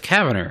to Beth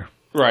Kavanagh.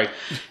 Right.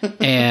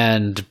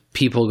 And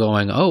people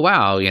going, oh,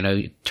 wow,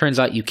 turns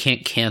out you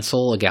can't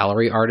cancel a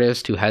gallery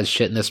artist who has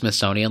shit in the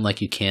Smithsonian like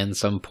you can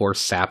some poor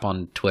sap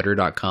on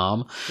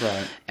Twitter.com.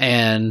 Right.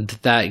 And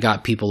that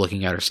got people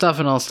looking at her stuff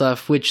and all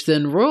stuff, which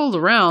then rolled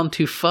around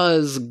to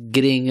Fuzz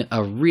getting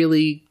a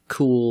really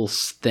cool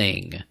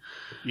thing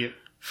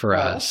for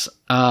us.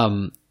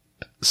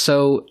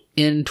 So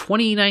in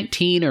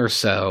 2019 or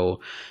so,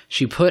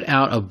 she put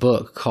out a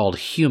book called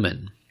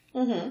Human.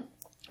 Mm-hmm.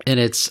 And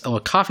it's a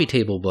coffee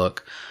table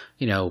book.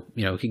 You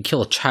can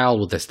kill a child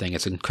with this thing.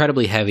 It's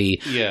incredibly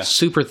heavy,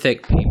 super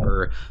thick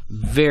paper,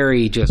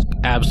 very just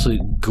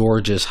absolute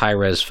gorgeous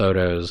high-res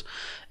photos.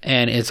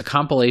 And it's a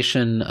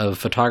compilation of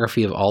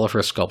photography of all of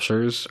her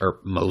sculptures, or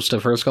most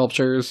of her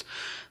sculptures,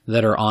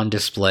 that are on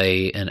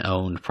display and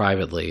owned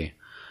privately.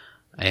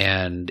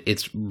 And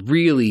it's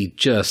really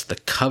just the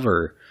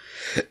cover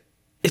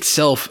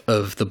itself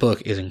of the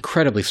book is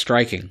incredibly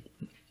striking.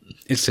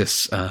 It's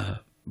this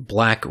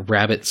black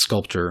rabbit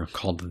sculpture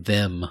called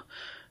Them.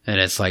 And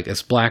it's like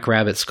this black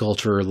rabbit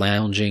sculpture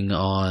lounging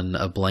on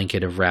a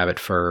blanket of rabbit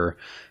fur.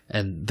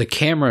 And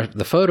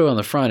the photo on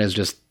the front is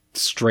just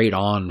straight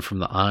on from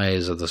the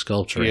eyes of the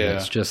sculpture. Yeah. And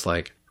it's just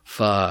like,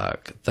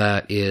 fuck,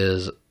 that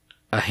is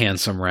a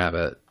handsome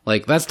rabbit.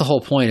 Like, that's the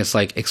whole point. It's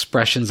like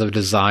expressions of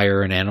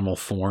desire in animal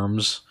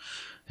forms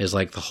is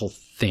like the whole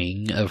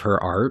thing of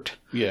her art.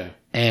 Yeah.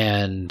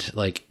 And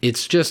like,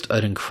 it's just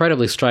an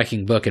incredibly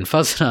striking book. And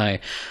Fuzz and I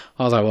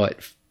was like,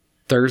 what,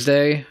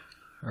 Thursday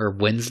or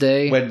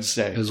Wednesday?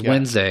 Wednesday. It was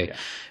Wednesday. Yeah.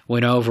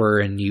 Went over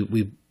and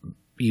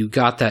you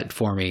got that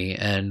for me,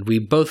 and we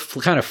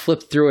both kind of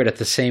flipped through it at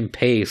the same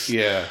pace.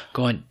 Yeah.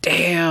 Going,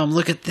 damn,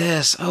 look at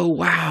this. Oh,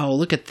 wow,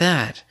 look at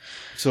that.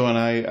 So when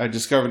I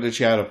discovered that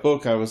she had a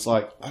book, I was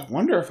like, I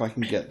wonder if I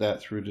can get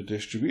that through the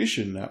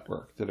distribution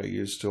network that I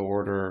use to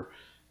order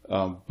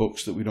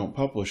books that we don't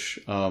publish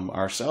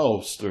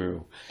ourselves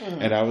through. Mm.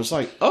 And I was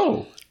like,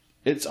 oh,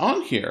 it's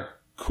on here.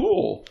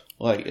 Cool.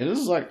 Like, it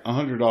is like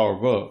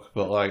 $100 book,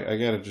 but like, I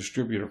got a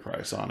distributor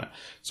price on it.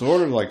 So I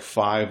ordered like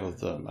 5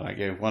 of them, and I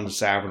gave one to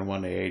Savin and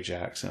one to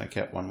Ajax, and I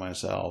kept one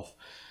myself.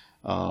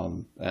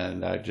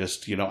 And I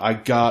just, I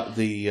got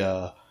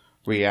the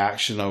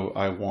reaction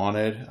I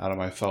wanted out of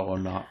my fellow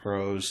Not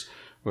Bros,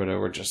 where they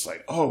were just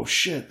like, oh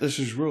shit, this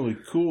is really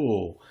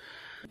cool.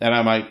 And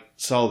I might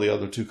sell the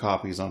other 2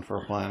 copies on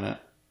For a Planet.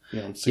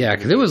 Yeah,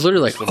 because it was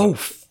literally like, oh,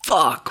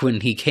 fuck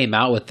when he came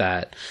out with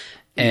that.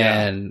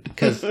 And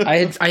because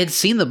I had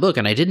seen the book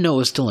and I didn't know it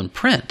was still in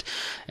print.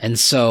 And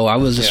so I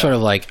was just sort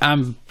of like,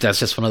 that's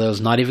just one of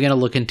those, not even going to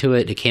look into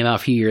it. It came out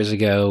a few years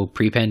ago,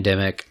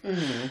 pre-pandemic.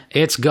 Mm-hmm.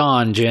 It's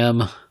gone,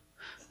 Jim.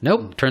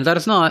 Nope. Turns out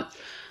it's not.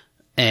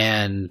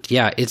 And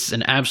yeah, it's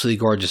an absolutely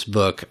gorgeous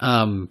book.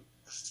 I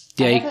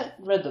haven't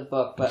read the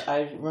book, but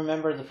I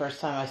remember the first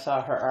time I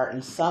saw her art,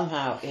 and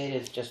somehow it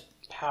is just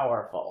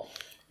powerful.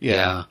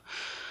 Yeah.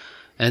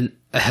 And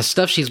has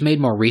stuff she's made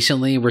more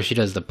recently where she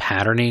does the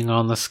patterning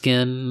on the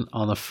skin,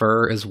 on the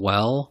fur as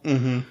well.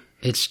 Mm-hmm.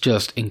 It's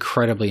just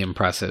incredibly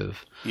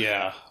impressive.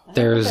 Yeah. I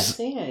don't think I've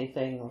seen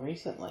anything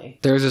recently.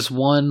 There's this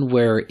one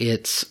where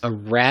it's a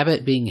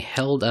rabbit being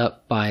held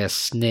up by a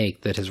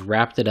snake that has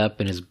wrapped it up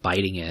and is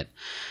biting it.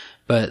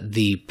 But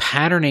the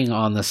patterning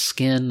on the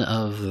skin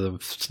of the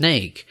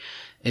snake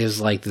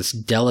is like this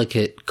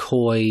delicate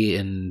koi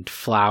and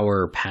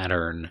flower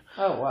pattern.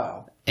 Oh,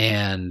 wow.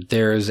 And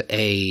there's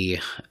I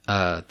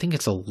think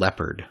it's a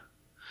leopard.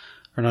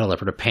 Or not a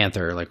leopard, a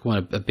panther, like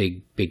a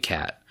big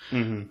cat.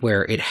 Mm-hmm.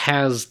 Where it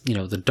has,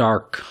 the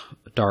dark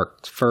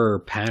fur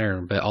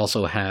pattern, but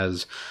also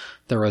has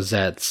the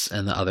rosettes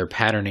and the other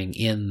patterning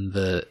in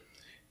the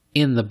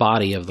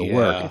body of the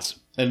work. It's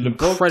and the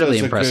incredibly book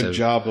does impressive. A good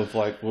job of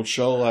we'll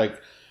show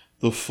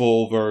the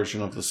full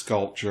version of the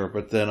sculpture,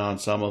 but then on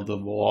some of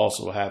them we'll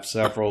also have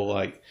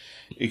several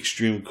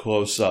extreme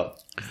close up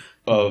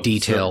of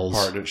details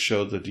part that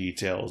show the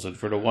details. And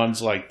for the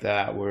ones like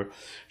that where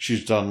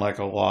she's done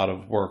a lot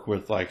of work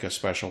with a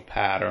special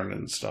pattern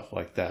and stuff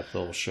like that,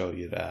 they'll show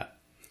you that.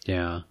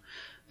 Yeah.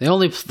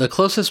 The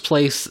closest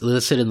place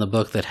listed in the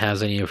book that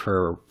has any of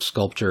her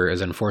sculpture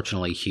is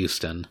unfortunately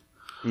Houston.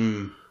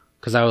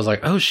 Because I was like,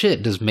 oh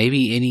shit, does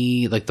maybe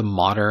any the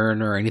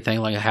Modern or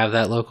anything have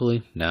that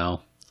locally?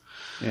 No.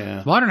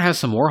 Yeah. Modern has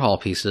some Warhol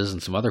pieces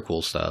and some other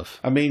cool stuff.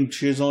 I mean,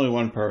 she's only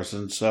one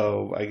person,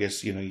 so I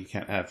guess you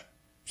can't have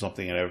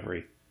something in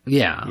every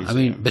museum. I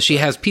mean, but she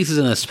has pieces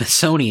in the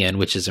Smithsonian,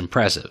 which is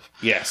impressive.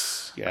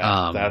 Yes.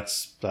 Yeah.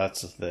 That's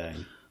the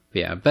thing.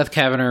 Yeah. Beth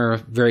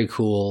Kavanagh, very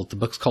cool. The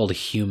book's called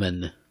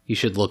Human. You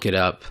should look it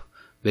up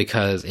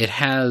because it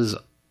has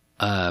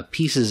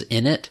pieces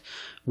in it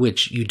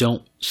which you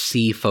don't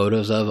see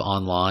photos of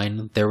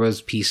online. There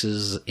was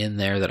pieces in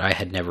there that I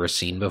had never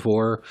seen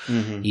before,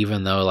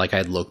 even though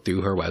I'd looked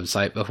through her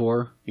website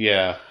before.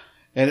 Yeah.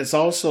 And it's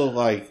also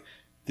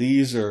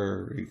these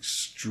are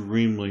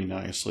extremely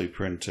nicely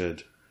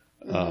printed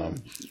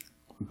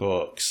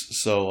books.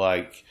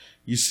 So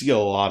you see a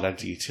lot of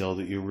detail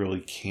that you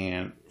really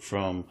can't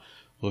from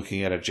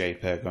looking at a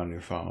JPEG on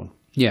your phone.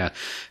 Yeah.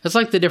 It's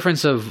the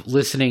difference of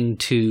listening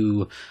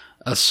to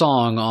a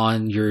song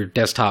on your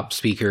desktop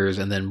speakers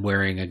and then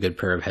wearing a good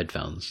pair of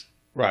headphones.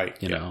 Right.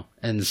 You know?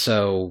 And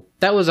so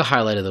that was a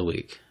highlight of the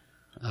week.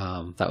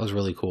 That was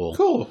really cool.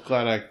 Cool.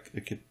 Glad I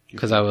could.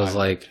 Because I was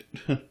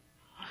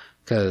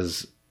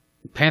because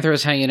Panther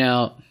was hanging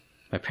out,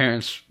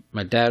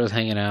 my dad was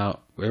hanging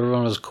out,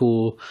 everyone was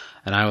cool,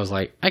 and I was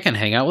like, I can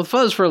hang out with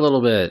Fuzz for a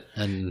little bit.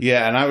 And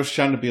yeah, and I was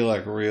trying to be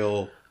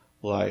real.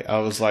 I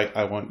was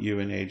I want you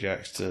and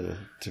Ajax to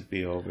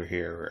be over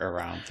here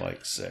around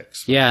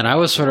 6. Yeah, and I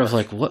was sort of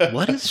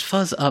what is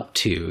Fuzz up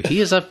to?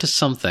 He is up to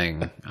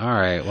something. All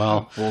right,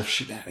 well, wolf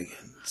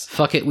shenanigans.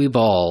 Fuck it, we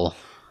ball.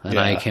 And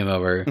I came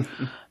over.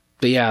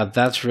 But yeah,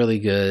 that's really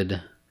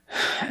good.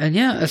 And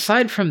yeah,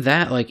 aside from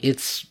that,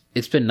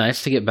 it's been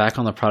nice to get back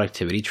on the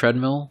productivity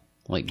treadmill,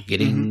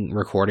 getting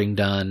recording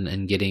done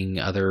and getting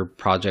other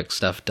project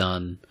stuff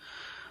done,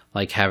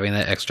 having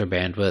that extra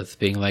bandwidth,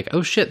 being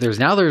oh shit, there's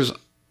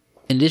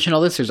in addition to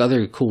all this, there's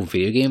other cool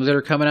video games that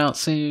are coming out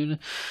soon.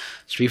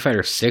 Street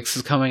Fighter 6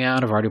 is coming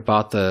out. I've already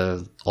bought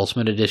the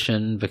Ultimate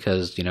Edition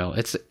because,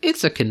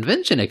 it's a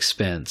convention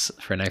expense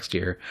for next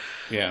year.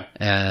 Yeah.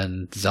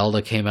 And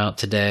Zelda came out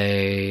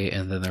today,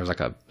 and then there's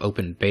a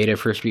open beta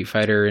for Street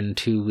Fighter in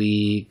 2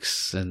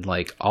 weeks, and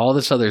all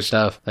this other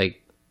stuff.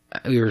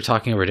 We were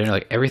talking over dinner,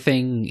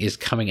 everything is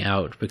coming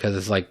out because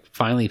it's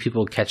finally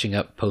people catching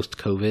up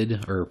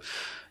post-COVID or,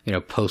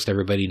 post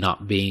everybody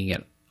not being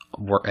at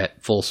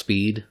full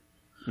speed.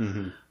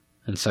 Mm-hmm.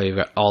 And so you've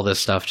got all this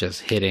stuff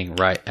just hitting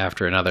right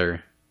after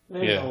another.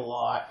 There's a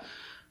lot.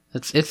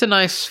 It's a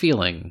nice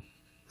feeling.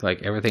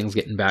 Everything's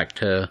getting back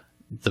to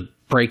the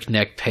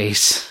breakneck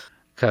pace.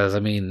 Because,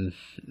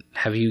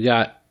 have you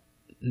got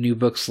new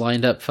books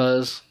lined up,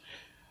 Fuzz?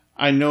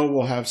 I know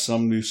we'll have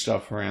some new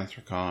stuff for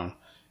Anthrocon.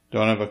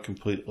 Don't have a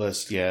complete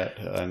list yet.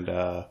 And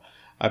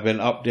I've been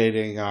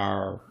updating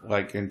our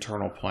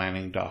internal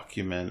planning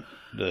document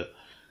that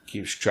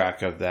keeps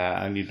track of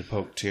that. I need to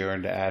poke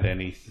Tyrion to add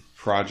any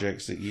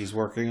projects that he's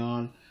working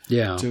on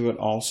to it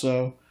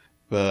also.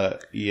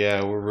 But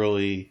yeah, we're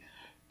really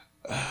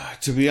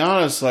to be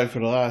honest, for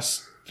the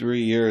last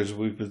 3 years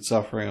we've been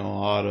suffering a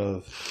lot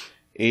of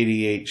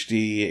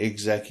ADHD,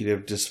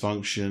 executive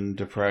dysfunction,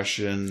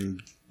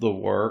 depression, the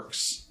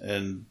works,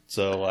 and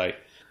so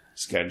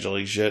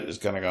scheduling shit has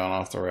kind of gone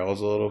off the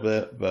rails a little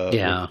bit, but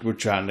we're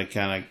trying to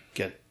kind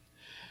of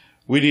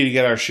we need to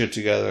get our shit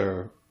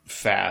together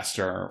fast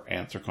or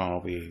Anthrocon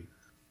will be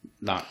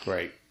not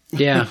great.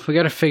 Yeah, we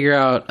got to figure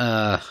out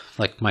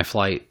like my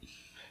flight.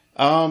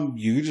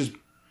 You could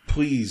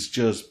please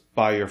just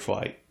buy your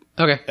flight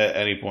Okay. at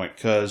any point,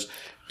 because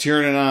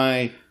Tyrion and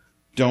I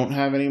don't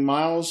have any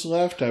miles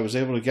left. I was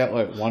able to get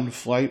like one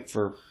flight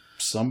for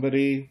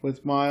somebody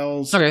with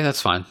miles. Okay,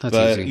 that's fine. That's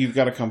But easy. you've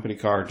got a company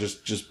car.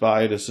 Just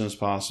buy it as soon as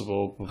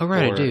possible. Oh,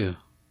 right, I before- do.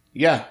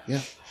 Yeah.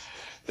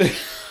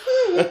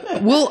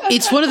 Well,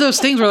 it's one of those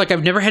things where like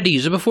I've never had to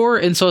use it before,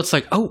 and so it's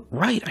like, oh,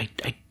 right,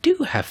 I do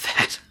have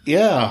that.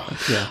 Yeah.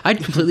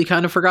 I'd completely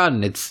kind of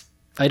forgotten.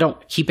 I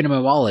don't keep it in my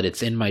wallet.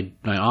 It's in my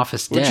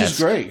office Which desk. is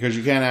great, because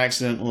you can't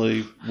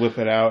accidentally whip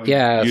it out. And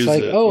Yeah, it's use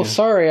like, it. oh, Yeah.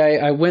 sorry,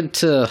 I went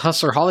to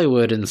Hustler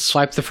Hollywood and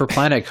swiped the For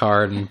Planet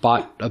card and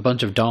bought a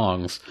bunch of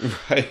dongs.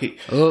 Right.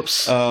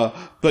 Oops.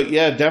 But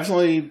yeah,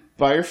 definitely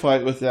buy your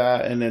flight with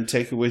that, and then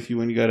take it with you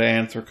when you go to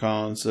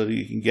Anthrocon, so that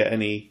you can get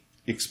any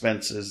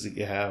expenses that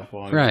you have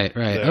while Right.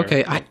 you're there.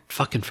 Okay, I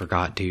fucking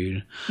forgot,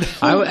 dude.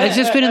 It's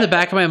just been in the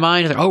back of my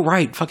mind. Like, oh,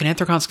 right, fucking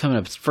Anthrocon's coming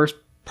up. It's first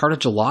part of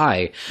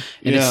July,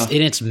 and Yeah.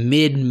 it's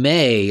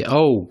mid-May.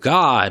 Oh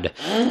God,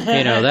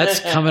 that's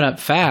coming up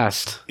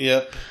fast.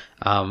 Yep.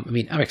 I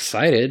mean, I'm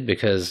excited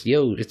because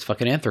it's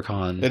fucking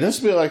Anthrocon. And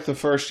this will be like the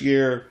first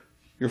year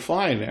you're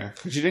flying there,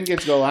 because you didn't get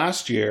to go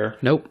last year.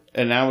 Nope.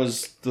 And that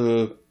was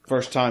the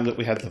first time that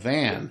we had the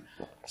van.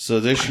 So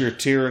this year,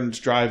 Tyrion's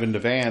driving the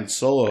van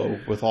solo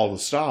with all the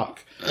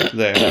stock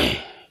there.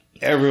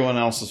 Everyone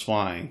else is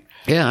flying.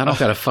 Yeah, I don't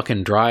gotta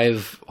fucking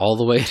drive all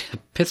the way to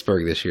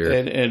Pittsburgh this year.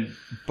 And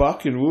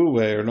Buck and Wu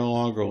Wei are no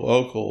longer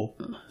local,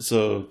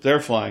 so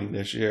they're flying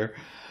this year.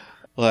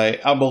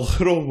 Like, I'm a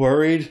little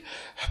worried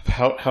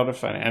about how the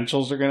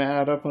financials are going to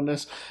add up on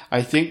this.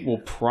 I think we'll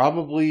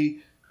probably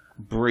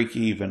break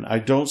even. I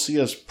don't see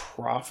us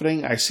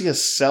profiting. I see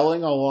us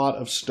selling a lot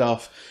of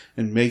stuff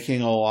and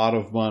making a lot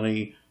of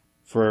money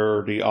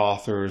for the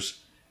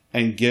authors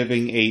and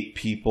giving 8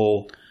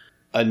 people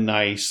a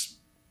nice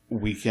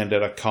weekend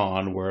at a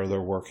con where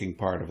they're working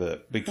part of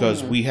it.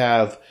 Because we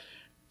have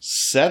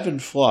 7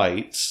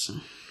 flights,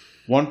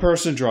 1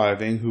 person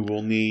driving who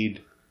will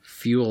need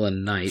Fuel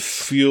and night.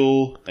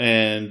 fuel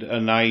and a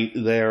night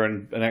there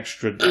and an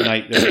extra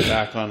night there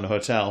back on the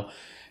hotel.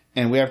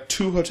 And we have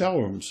 2 hotel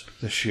rooms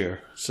this year.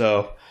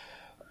 So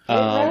It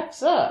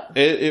wraps up.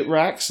 it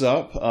racks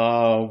up.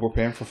 We're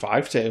paying for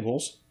 5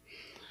 tables.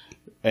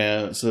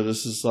 And so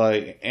this is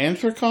like,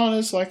 Anthrocon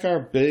is like our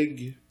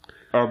big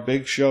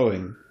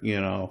showing,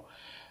 and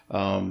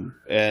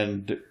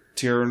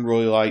Tyrion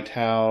really liked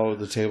how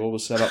the table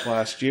was set up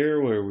last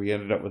year, where we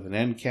ended up with an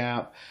end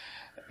cap.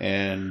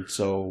 And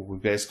so we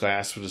basically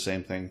asked for the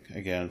same thing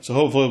again. So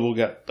hopefully we'll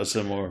get a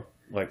similar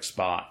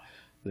spot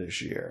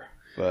this year.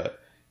 But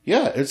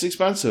yeah, it's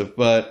expensive,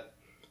 but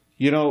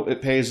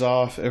it pays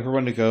off.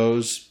 Everyone that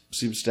goes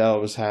seems to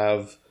always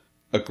have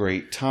a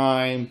great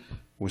time.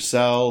 We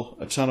sell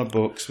a ton of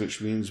books, which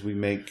means we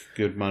make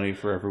good money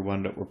for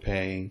everyone that we're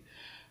paying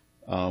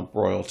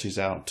royalties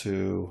out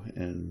to,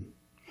 and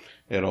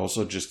it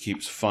also just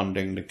keeps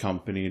funding the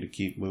company to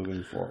keep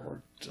moving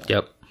forward. So,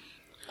 Yep.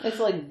 It's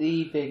like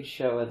the big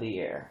show of the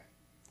year.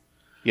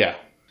 yeah,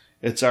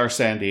 it's our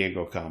San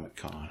Diego Comic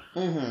Con,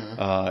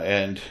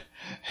 and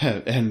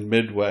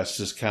Midwest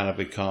has kind of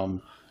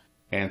become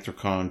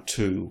Anthrocon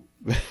 2.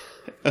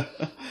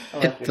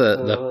 It's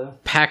the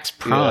PAX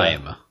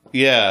Prime.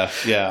 Yeah,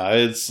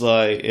 it's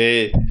like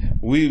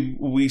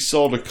we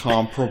sold a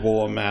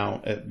comparable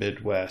amount at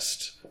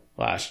Midwest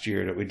last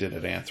year that we did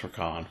at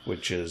Anthrocon,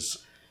 which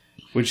is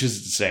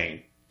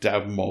insane to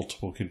have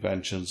multiple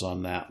conventions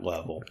on that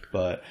level.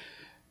 But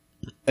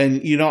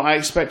I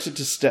expect it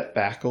to step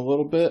back a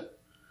little bit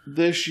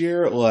this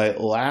year. Like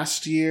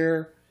last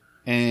year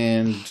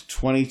and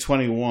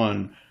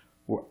 2021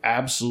 were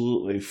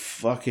absolutely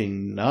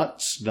fucking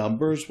nuts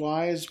numbers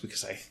wise,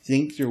 because I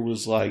think there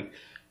was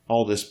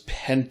all this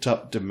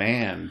pent-up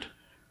demand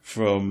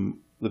from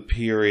the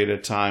period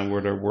of time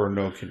where there were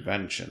no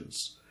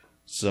conventions.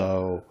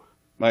 So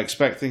I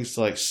expect things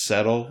to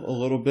settle a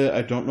little bit.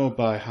 I don't know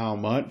by how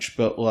much,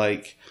 but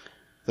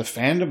the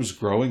fandom's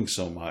growing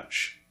so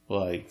much,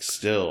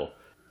 still.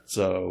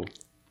 So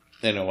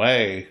in a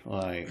way,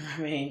 I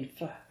mean,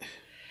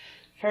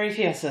 Furry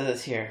Fiesta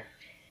this year,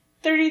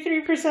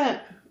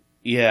 33%.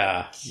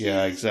 yeah,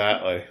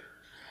 exactly.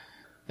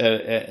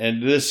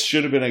 And this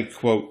should have been a,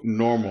 quote,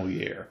 normal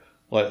year.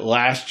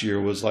 Last year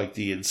was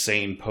the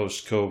insane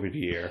post-COVID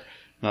year.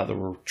 Not that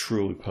we're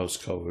truly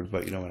post-COVID,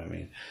 but you know what I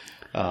mean.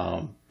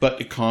 But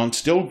the con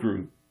still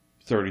grew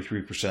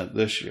 33%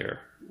 this year,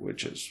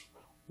 which is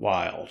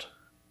wild.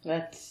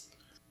 That's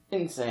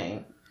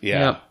insane.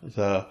 Yeah. Yep.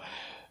 So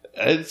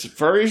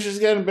Furry's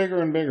just getting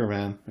bigger and bigger,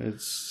 man.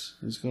 It's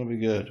going to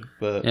be good.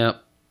 But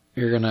Yep.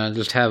 You're going to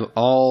just have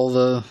all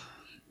the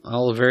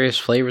various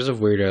flavors of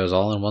weirdos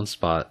all in one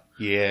spot.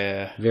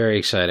 Yeah. Very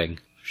exciting.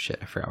 Shit,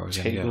 I forgot where I was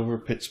going to Take go. over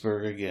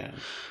Pittsburgh again.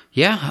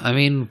 Yeah, I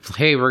mean,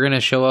 hey, we're going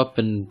to show up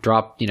and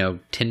drop,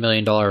 $10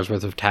 million worth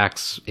of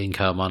tax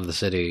income on the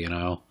city,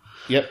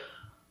 Yep.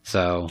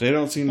 So They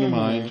don't seem to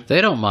mind. they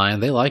don't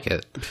mind. They like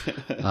it.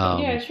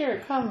 Yeah, sure.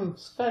 Come,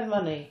 spend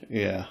money.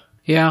 Yeah.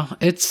 Yeah,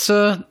 it's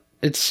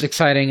it's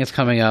exciting. It's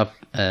coming up,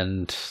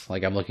 and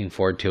like I'm looking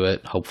forward to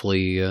it.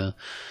 Hopefully,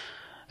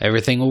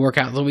 everything will work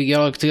out that we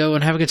get to go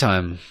and have a good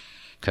time.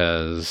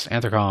 Because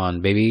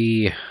Anthrocon,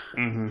 baby.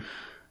 And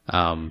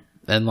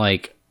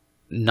like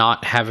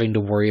not having to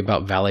worry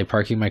about valet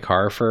parking my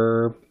car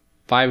for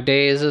 5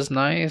 days is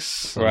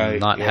nice. Right.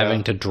 Not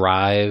having to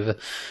drive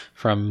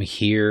from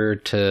here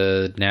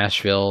to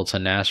Nashville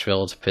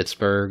to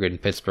Pittsburgh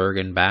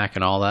and back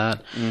and all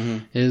that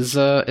is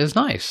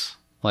nice.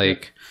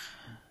 Like,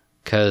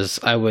 because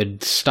I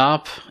would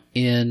stop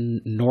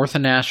in north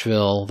of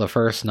Nashville the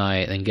first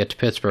night and get to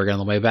Pittsburgh, and on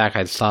the way back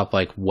I'd stop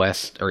like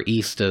west or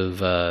east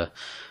of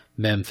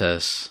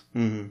Memphis,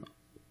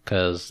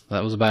 because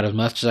that was about as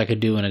much as I could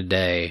do in a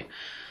day.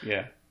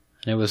 Yeah.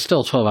 And it was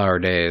still 12-hour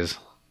days.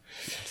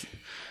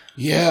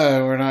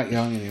 Yeah, we're not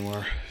young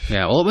anymore.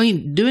 Yeah, well, I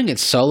mean, doing it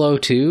solo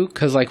too,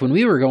 because like when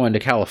we were going to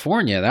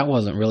California, that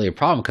wasn't really a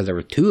problem because there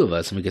were two of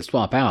us and we could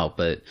swap out.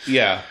 But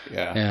yeah, you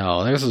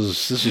know, this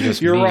is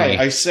just You're me. right.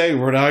 I say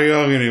we're not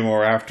young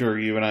anymore after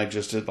you and I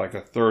just did like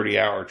a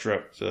 30-hour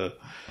trip to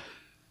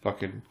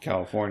fucking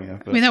California.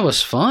 But, I mean, that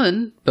was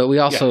fun, but we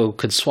also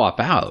could swap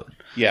out.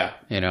 Yeah,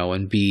 you know,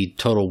 and be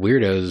total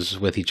weirdos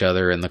with each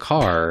other in the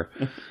car.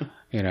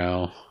 You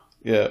know,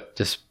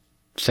 just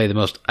say the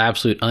most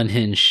absolute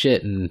unhinged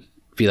shit and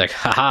be like,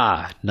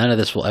 haha, none of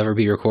this will ever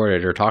be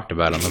recorded or talked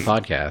about on the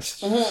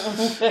podcast.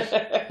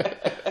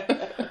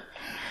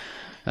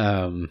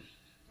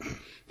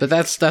 But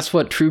that's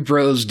what true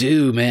bros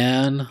do,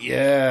 man.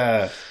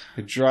 Yeah.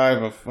 You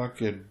drive a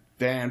fucking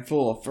van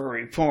full of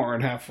furry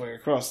porn halfway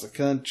across the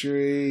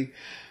country.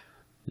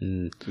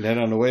 And then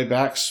on the way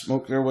back,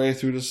 smoke their way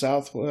through the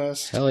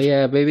Southwest. Hell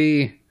yeah,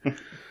 baby.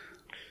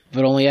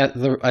 But only at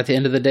the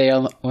end of the day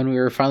when we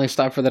were finally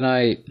stopped for the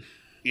night.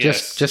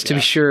 Yes, just to be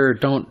sure,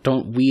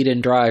 don't weed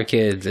and drive,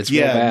 kids. It's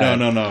real bad.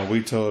 No.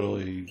 We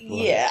totally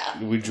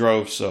we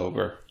drove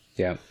sober.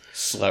 Yeah.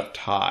 Slept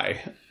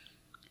high.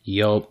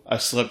 Yup. I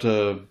slept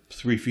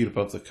 3 feet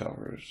above the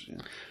covers. Yeah.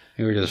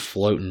 You were just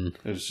floating.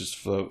 It was just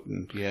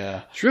floating.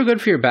 Yeah. It's real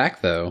good for your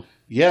back, though.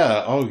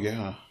 Yeah. Oh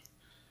yeah.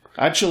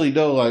 Actually,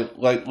 no.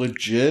 Like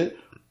legit.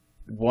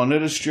 One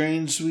of the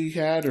strains we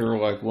had, or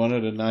like one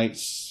of the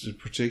nights in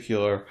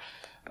particular,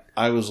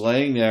 I was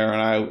laying there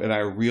and I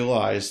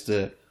realized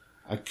that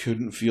I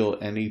couldn't feel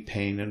any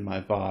pain in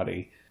my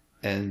body,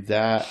 and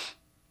that's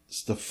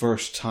the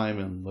first time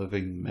in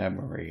living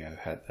memory I've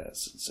had that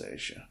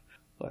sensation.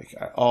 Like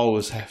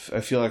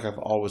I feel like I've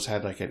always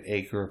had like an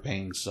ache or a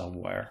pain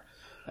somewhere,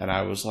 and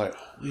I was like,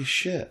 holy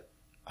shit,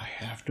 I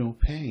have no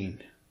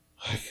pain.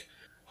 Like,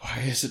 why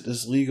isn't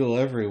this legal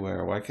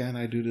everywhere? Why can't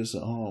I do this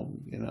at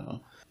home? You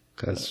know.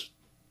 Because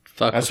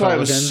that's why it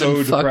was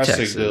so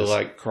depressing to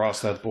like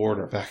cross that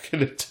border back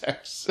into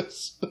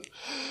Texas.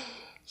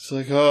 It's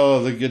like,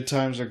 oh, the good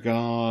times are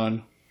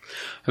gone.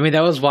 I mean,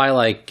 that was why,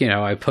 like, you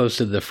know, I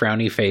posted the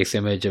frowny face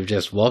image of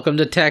just "Welcome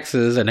to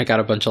Texas," and it got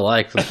a bunch of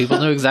likes. And people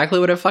knew exactly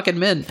what it fucking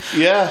meant.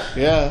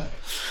 Yeah.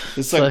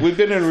 It's like we've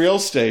been in real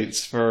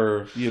states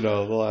for the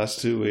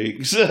last 2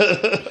 weeks.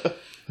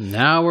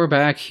 Now we're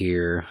back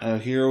here.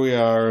 And here we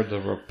are,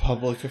 the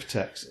Republic of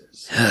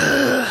Texas.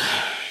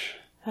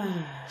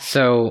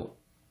 So,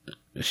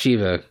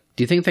 Shiva,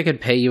 do you think they could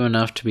pay you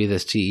enough to be the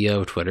CEO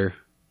of Twitter?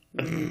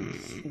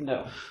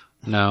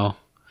 No.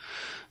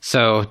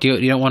 So,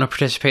 you don't want to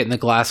participate in the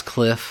glass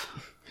cliff?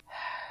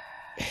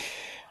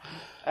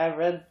 I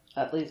read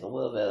at least a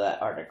little bit of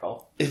that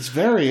article. It's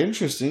very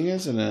interesting,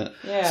 isn't it?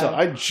 Yeah. So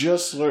I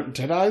just learned.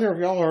 Did either of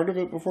y'all heard of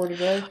it before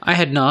today? I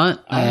had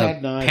not. I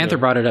had not. Panther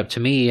brought it up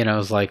to me, and I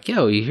was like,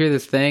 "Yo, you hear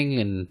this thing?"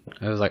 And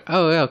I was like,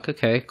 "Oh, yeah,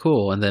 okay,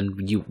 cool." And then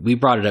we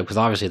brought it up because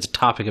obviously it's a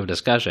topic of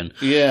discussion.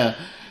 Yeah.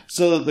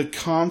 So the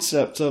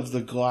concept of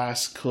the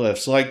glass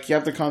cliffs, like you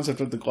have the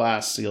concept of the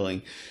glass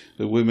ceiling,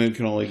 that women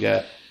can only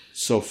get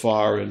so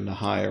far in the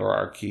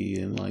hierarchy,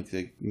 and like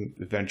they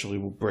eventually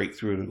will break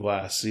through the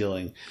glass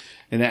ceiling,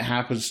 and that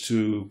happens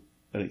to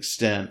an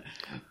extent.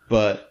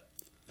 But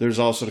there's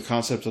also the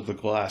concept of the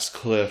glass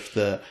cliff,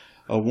 that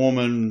a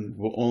woman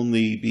will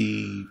only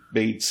be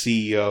made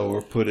CEO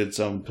or put in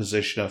some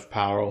position of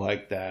power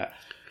like that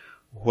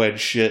when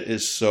shit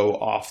is so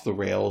off the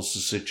rails, the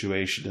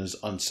situation is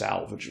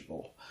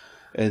unsalvageable.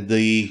 And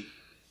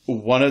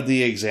one of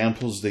the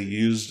examples they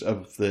used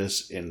of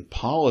this in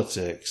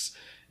politics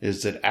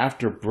is that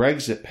after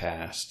Brexit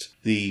passed,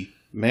 the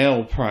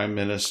male Prime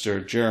Minister,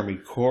 Jeremy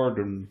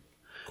Corbyn...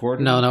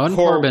 Corbyn.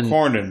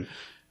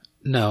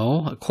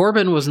 No,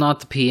 Corbyn was not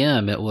the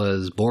PM. It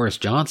was Boris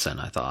Johnson,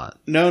 I thought.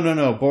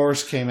 No.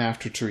 Boris came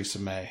after Theresa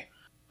May.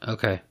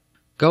 Okay.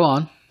 Go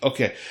on.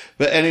 Okay.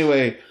 But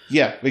anyway,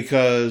 yeah,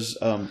 because...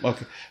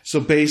 okay. So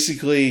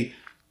basically,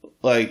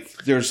 like,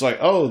 there's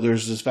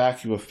this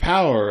vacuum of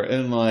power,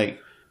 and, like,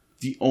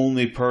 the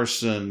only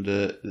person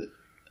that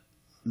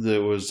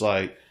was,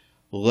 like,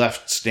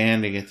 left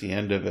standing at the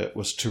end of it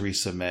was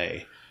Theresa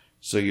May.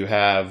 So you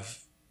have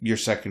your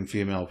second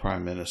female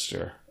prime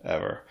minister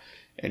ever.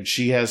 And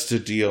she has to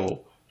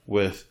deal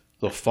with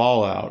the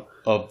fallout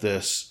of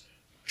this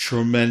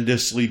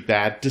tremendously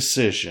bad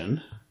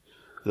decision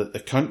that the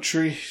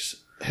country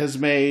has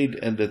made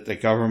and that the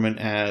government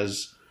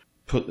has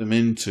put them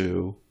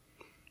into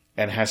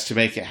and has to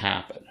make it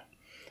happen.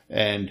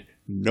 And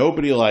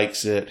nobody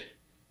likes it.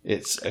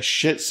 It's a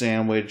shit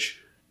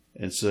sandwich.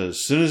 And so as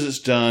soon as it's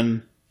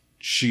done,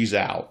 she's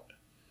out.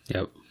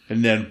 Yep.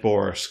 And then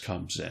Boris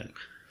comes in.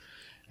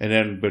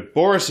 But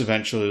Boris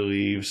eventually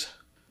leaves.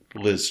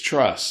 Liz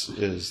Truss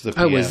is the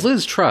PM. Oh, it was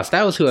Liz Truss.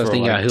 That was who I was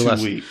thinking like of.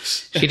 2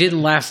 weeks. She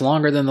didn't last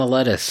longer than the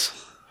lettuce.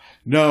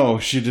 No,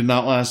 she did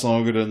not last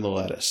longer than the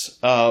lettuce.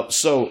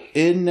 So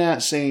in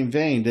that same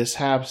vein, this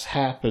has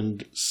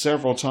happened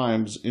several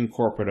times in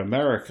corporate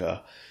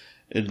America.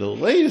 And the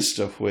latest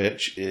of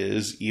which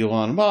is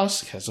Elon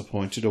Musk has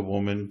appointed a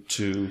woman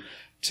to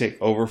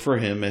take over for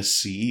him as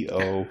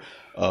CEO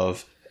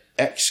of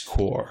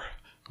XCorp,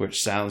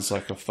 which sounds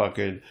like a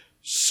fucking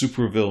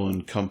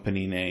supervillain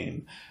company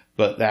name.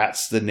 But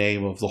that's the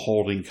name of the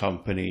holding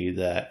company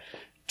that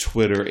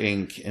Twitter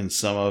Inc. and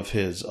some of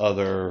his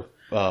other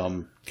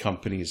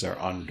companies are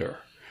under.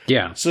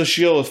 Yeah. So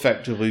she'll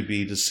effectively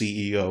be the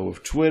CEO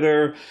of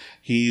Twitter.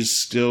 He's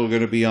still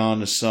going to be on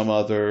to some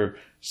other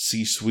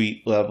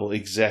C-suite level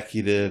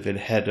executive and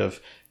head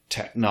of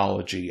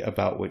technology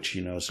about which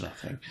he knows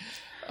nothing.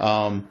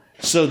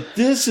 So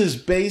this is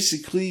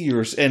basically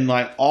yours. And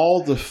like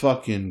all the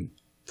fucking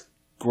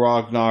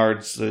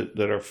grognards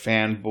that are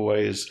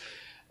fanboys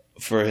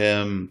for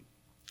him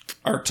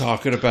are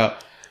talking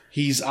about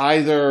he's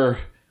either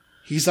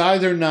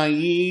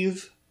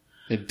naive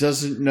and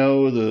doesn't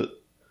know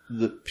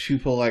that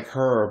people like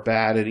her are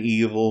bad and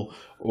evil,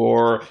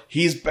 or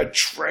he's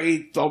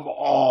betrayed them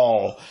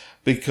all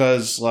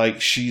because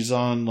like she's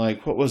on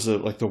like what was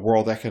it, like the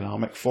World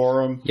Economic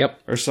Forum, Yep,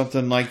 or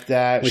something like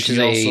that. Which she is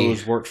also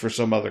has worked for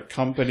some other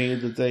company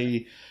that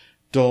they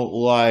don't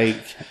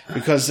like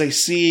because they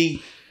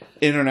see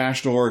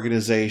international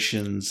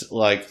organizations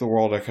like the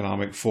World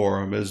Economic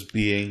Forum as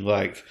being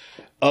like,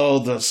 oh,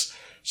 this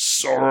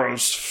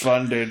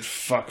Soros-funded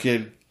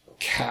fucking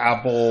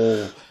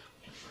cabal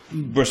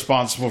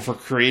responsible for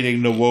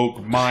creating the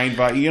woke mind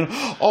by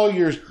all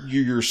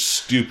your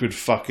stupid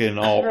fucking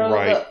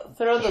alt-right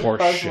throw the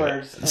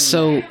buzzwords in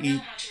so there. I don't know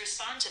how to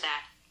respond to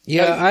that.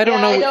 yeah, I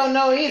don't know. I don't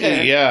know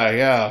either.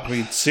 Yeah. I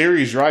mean,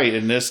 Siri's right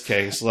in this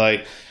case.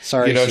 Like,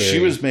 Sorry, she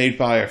Siri. was made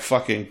by a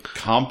fucking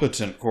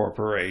competent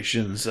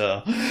corporation.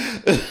 So,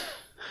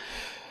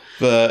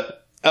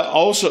 but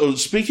also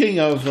speaking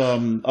of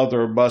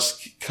other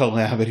Musk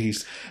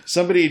calamities,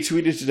 somebody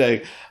tweeted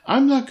today,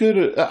 "I'm not good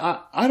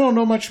at. I don't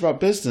know much about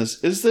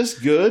business. Is this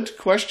good?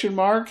 Question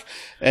mark."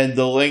 And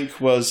the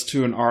link was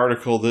to an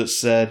article that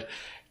said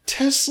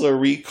Tesla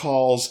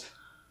recalls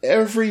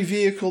every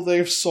vehicle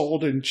they've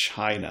sold in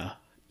China.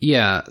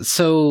 Yeah,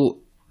 so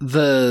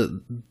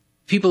the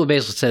people have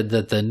basically said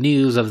that the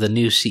news of the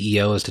new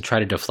CEO is to try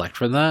to deflect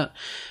from that.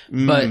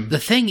 But the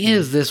thing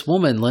is, this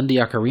woman, Linda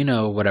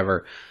Yaccarino or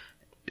whatever,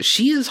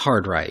 she is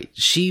hard right.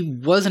 She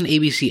was an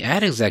ABC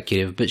ad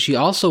executive, but she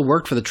also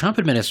worked for the Trump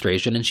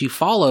administration, and she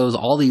follows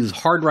all these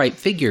hard right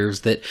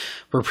figures that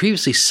were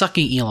previously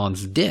sucking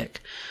Elon's dick.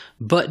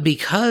 But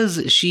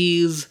because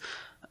she's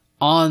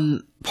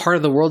on part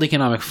of the World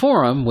Economic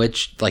Forum,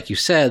 which, like you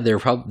said,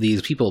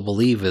 these people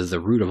believe is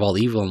the root of all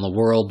evil in the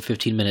world,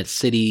 15-minute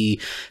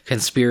city,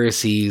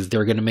 conspiracies,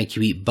 they're going to make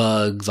you eat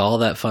bugs, all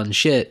that fun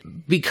shit.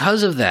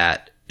 Because of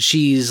that,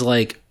 she's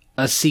like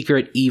a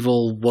secret,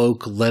 evil,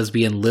 woke,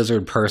 lesbian,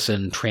 lizard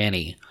person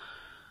tranny.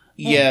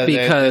 Yeah,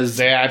 because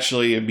they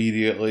actually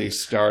immediately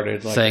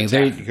started like saying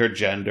attacking her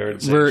gender.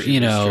 And saying We're, she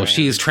was trans.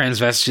 she's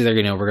transvested.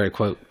 They're, we're going to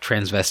quote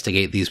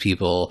transvestigate these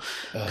people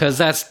because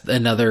that's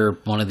another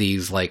one of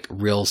these like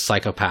real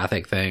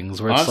psychopathic things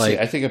where it's Honestly,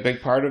 like, I think a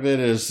big part of it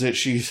is that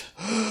she's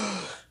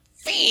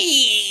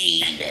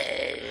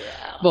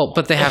well,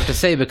 but they have to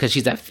say because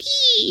she's a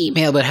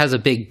female but has a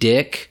big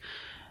dick.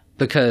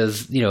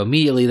 Because,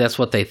 immediately that's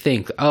what they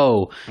think.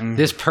 Oh,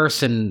 this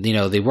person,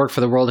 they work for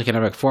the World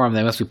Economic Forum.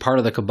 They must be part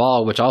of the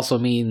cabal, which also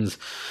means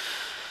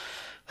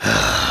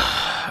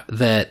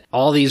that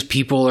all these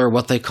people are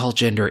what they call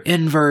gender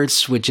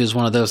inverts, which is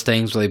one of those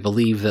things where they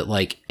believe that,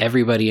 like,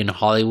 everybody in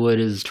Hollywood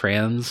is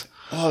trans.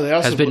 Oh, they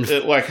also had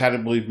to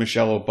believe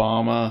Michelle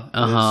Obama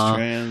is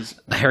trans.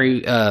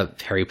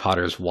 Harry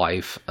Potter's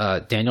wife,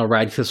 Daniel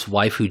Radcliffe's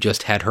wife, who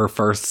just had her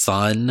first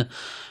son,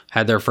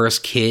 had their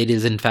first kid,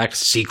 is in fact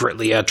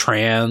secretly a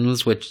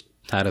trans, which,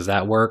 how does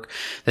that work?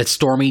 That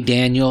Stormy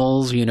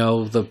Daniels,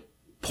 the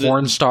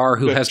porn star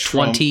who has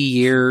Trump, 20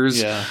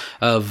 years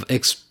of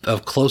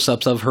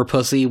close-ups of her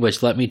pussy,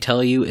 which, let me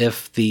tell you,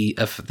 if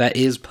that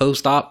is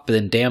post-op,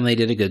 then damn, they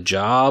did a good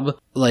job.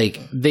 Like,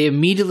 they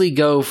immediately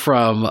go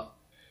from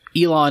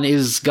Elon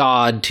is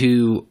God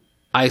to,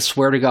 I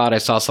swear to God, I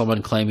saw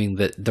someone claiming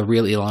that the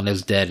real Elon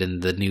is dead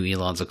and the new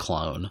Elon's a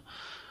clone.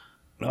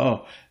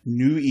 Oh,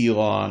 new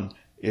Elon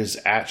is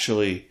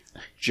actually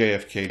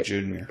JFK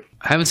Jr.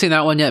 I haven't seen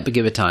that one yet, but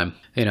give it time.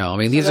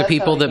 These are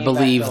people that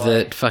believe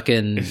that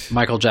fucking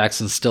Michael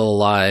Jackson's still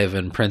alive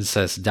and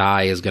Princess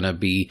Di is going to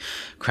be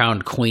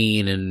crowned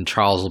queen and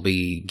Charles will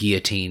be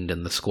guillotined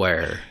in the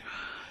square.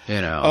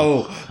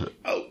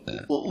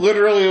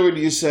 Literally, when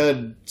you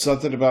said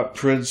something about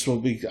Prince will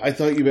be... I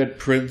thought you meant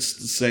Prince,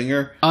 the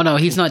singer. Oh, no,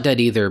 he's not dead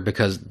either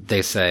because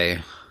they say...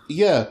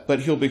 Yeah,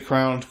 but he'll be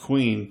crowned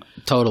queen.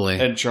 Totally.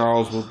 And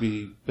Charles will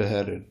be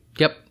beheaded.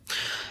 Yep.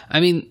 I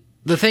mean,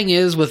 the thing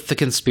is, with the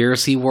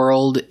conspiracy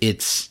world,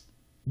 it's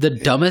the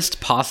dumbest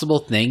possible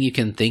thing you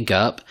can think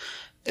up.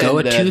 Go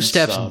And a then 2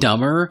 steps some.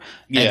 dumber,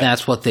 Yeah. and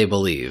that's what they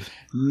believe.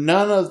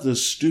 None of the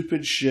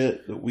stupid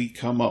shit that we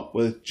come up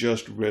with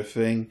just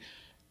riffing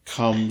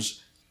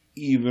comes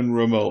even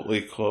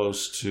remotely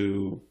close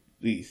to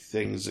the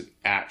things that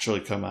actually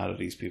come out of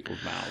these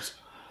people's mouths.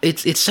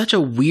 It's such a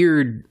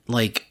weird,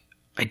 like,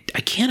 I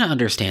cannot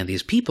understand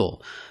these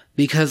people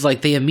because,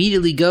 like, they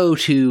immediately go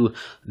to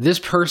this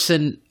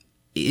person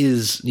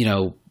is, you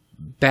know,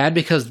 bad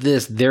because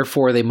this,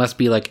 therefore they must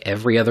be like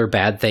every other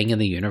bad thing in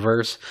the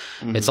universe.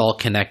 Mm-hmm. It's all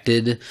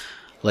connected.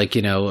 Like,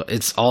 you know,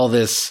 it's all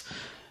this,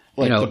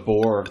 like, you know, the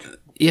Borg.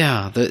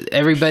 Yeah,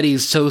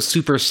 everybody's so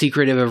super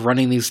secretive of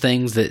running these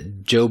things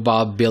that Joe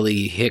Bob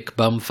Billy Hick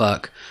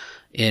Bumfuck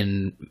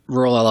in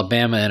rural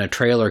Alabama in a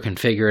trailer can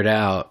figure it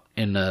out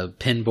in a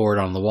pin board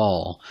on the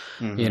wall.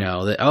 Mm-hmm. You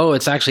know, that, oh,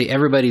 it's actually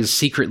everybody's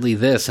secretly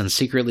this and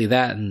secretly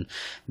that, and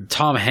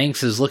Tom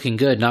Hanks is looking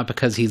good not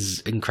because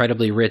he's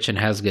incredibly rich and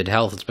has good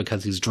health, it's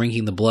because he's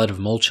drinking the blood of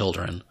mole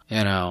children,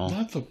 you know.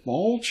 Not the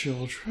mole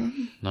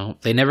children. No,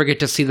 they never get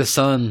to see the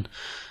sun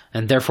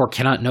and therefore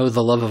cannot know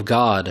the love of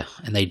God,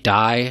 and they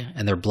die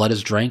and their blood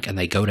is drank and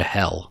they go to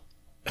hell.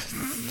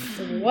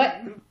 What?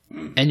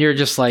 And you're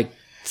just like,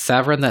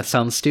 Saverin, that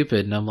sounds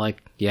stupid. And I'm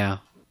like, yeah.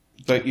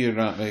 But you're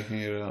not making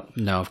it up.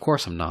 No, of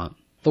course I'm not.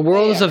 The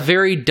world is a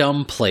very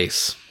dumb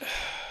place.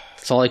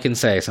 That's all I can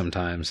say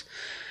sometimes.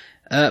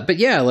 But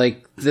yeah,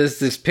 like, there's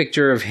this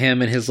picture of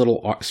him in his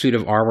little suit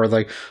of armor,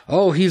 like,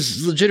 oh,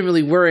 he's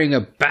legitimately wearing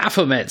a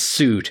Baphomet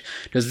suit.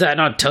 Does that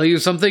not tell you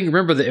something?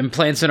 Remember the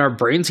implants in our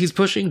brains he's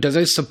pushing? Does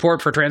his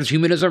support for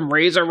transhumanism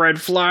raise a red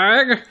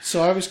flag?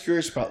 So I was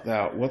curious about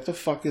that. What the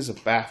fuck is a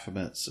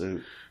Baphomet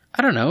suit?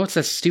 I don't know. It's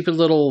that stupid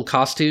little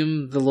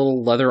costume, the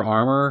little leather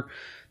armor.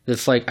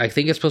 That's like, I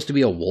think it's supposed to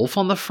be a wolf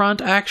on the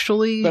front,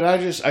 actually. But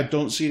I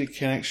don't see the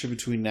connection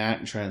between that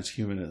and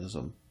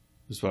transhumanism,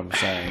 is what I'm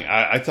saying.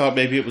 I thought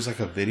maybe it was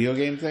like a video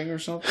game thing or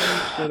something.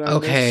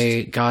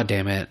 Okay, god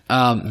damn it.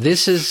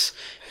 This is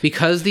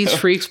because these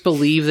freaks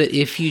believe that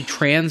if you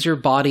trans your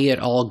body at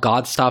all,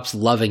 God stops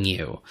loving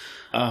you.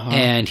 Uh-huh.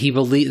 And they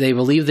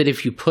believe that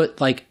if you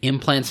put like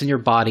implants in your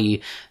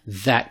body,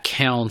 that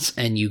counts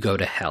and you go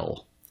to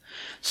hell.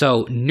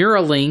 So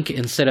Neuralink,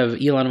 instead of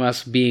Elon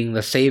Musk being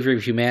the savior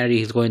of humanity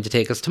who's going to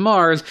take us to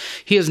Mars,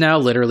 he is now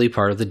literally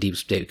part of the deep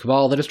state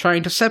cabal that is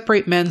trying to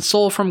separate man's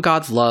soul from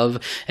God's love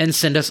and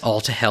send us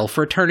all to hell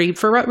for eternity.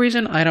 For what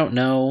reason? I don't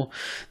know.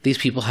 These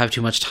people have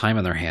too much time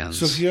on their hands.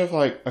 So if you have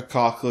like a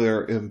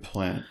cochlear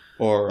implant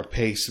or a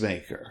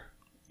pacemaker,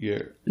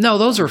 no,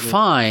 those are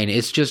fine.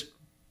 It's just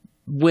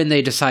when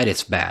they decide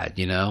it's bad,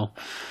 you know?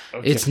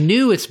 Okay. It's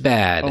new, it's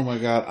bad. Oh my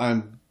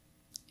god,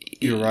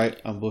 You're right.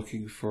 I'm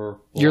looking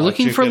for logic. You're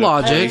looking for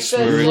logic.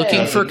 You're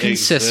looking for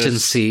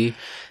consistency.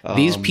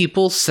 These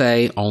people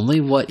say only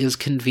what is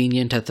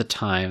convenient at the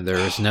time. There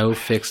is no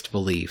fixed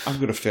belief. I'm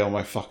going to fail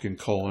my fucking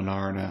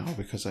Colinar now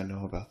because I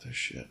know about this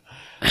shit.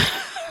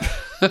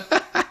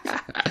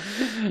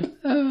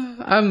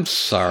 I'm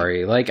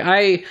sorry. Like,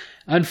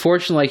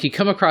 unfortunately, like, you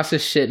come across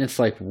this shit and it's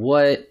like,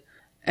 what?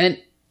 And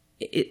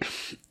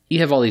you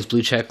have all these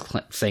blue checks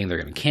saying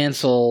they're going to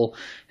cancel.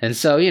 And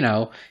so, you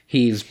know,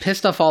 he's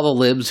pissed off all the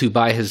libs who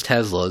buy his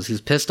Teslas. He's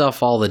pissed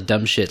off all the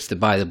dumb shits that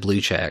buy the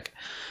blue check.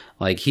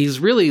 Like, he's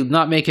really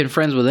not making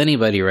friends with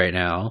anybody right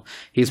now.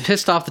 He's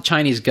pissed off the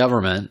Chinese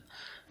government.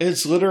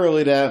 It's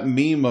literally that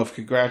meme of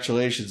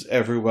congratulations,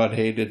 everyone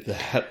hated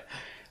that.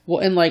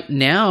 Well, and like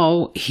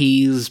now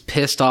he's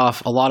pissed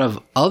off a lot of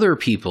other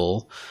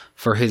people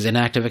for his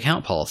inactive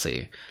account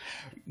policy.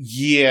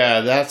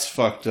 Yeah, that's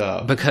fucked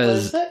up.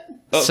 Because,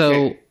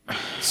 okay.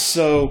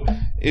 So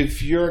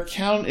if your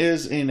account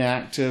is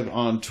inactive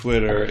on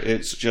Twitter,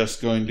 it's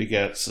just going to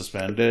get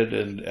suspended,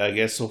 and I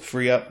guess he'll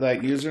free up that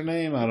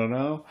username. I don't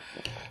know.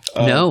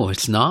 No,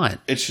 it's not.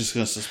 It's just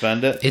going to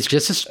suspend it? It's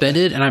just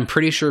suspended, and I'm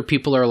pretty sure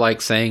people are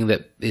like saying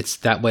that it's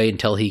that way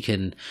until he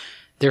can...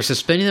 They're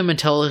suspending them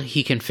until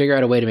he can figure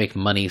out a way to make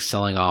money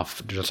selling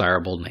off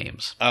desirable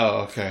names.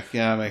 Oh, okay.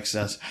 Yeah, that makes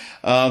sense.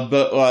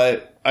 But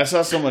like, I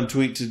saw someone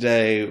tweet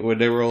today where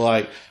they were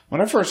like,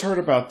 when I first heard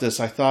about this,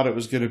 I thought it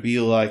was going to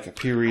be like a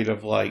period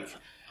of like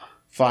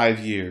 5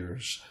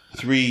 years,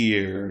 3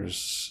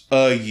 years,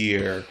 a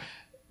year.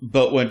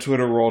 But when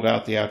Twitter rolled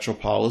out the actual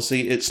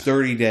policy, it's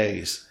 30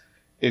 days.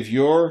 If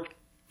your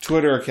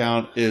Twitter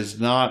account is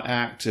not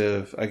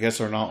active, I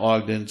guess, or not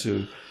logged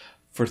into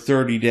for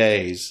 30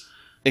 days,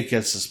 it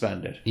gets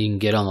suspended. You can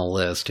get on the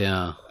list,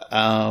 yeah.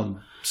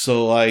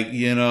 So, like,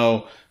 you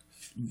know,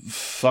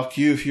 fuck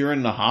you if you're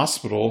in the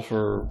hospital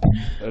or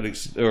in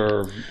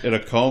a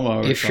coma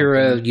or if something. You're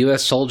a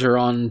U.S. soldier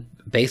on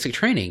basic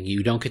training,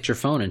 you don't get your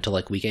phone until,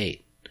 like, week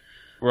 8.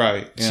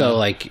 Right. Yeah. So,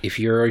 like, if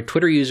you're a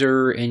Twitter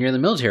user and you're in the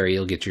military,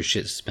 you'll get your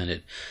shit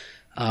suspended.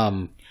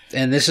 And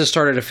this has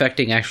started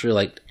affecting actually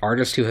like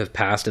artists who have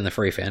passed in the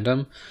furry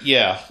fandom.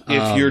 Yeah,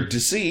 if you're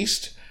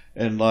deceased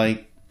and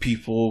like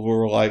people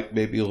were like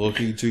maybe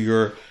looking to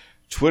your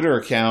Twitter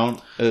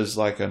account as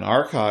like an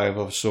archive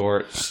of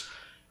sorts,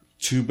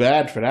 too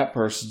bad for that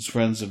person's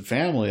friends and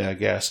family, I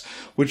guess.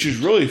 Which is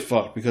really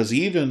fucked because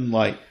even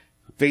like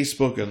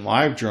Facebook and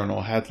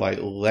LiveJournal had like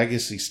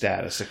legacy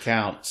status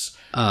accounts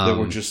that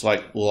were just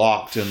like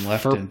locked and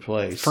left in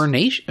place. For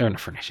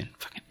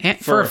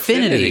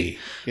Affinity.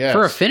 Yes.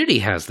 For Affinity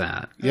has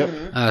that.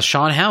 Yep.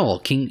 Sean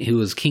Howell, who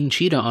was King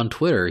Cheetah on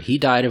Twitter, he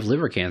died of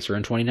liver cancer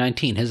in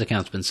 2019. His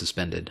account's been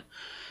suspended.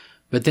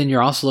 But then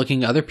you're also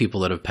looking at other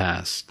people that have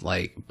passed,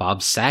 like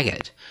Bob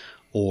Saget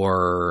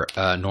or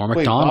Norm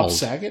Macdonald. Bob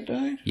Saget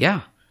died?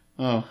 Yeah.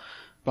 Oh,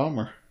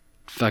 bummer.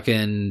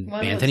 Fucking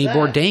When Anthony was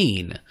that?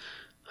 Bourdain.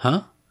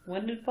 Huh?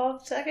 When did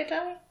Bob Saget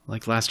die?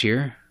 Like last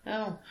year?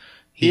 Oh.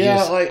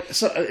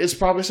 So it's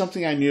probably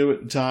something I knew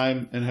at the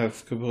time and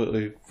have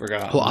completely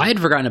forgotten. Well, I had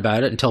forgotten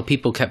about it until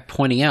people kept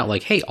pointing out,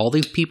 like, hey, all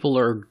these people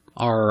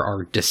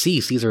are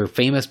deceased. These are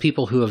famous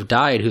people who have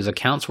died, whose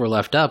accounts were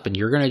left up, and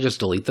you're going to just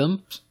delete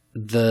them?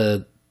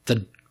 The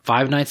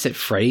Five Nights at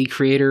Freddy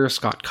creator,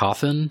 Scott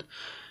Cawthon,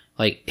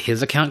 like,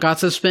 his account got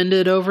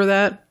suspended over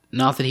that.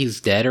 Not that he's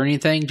dead or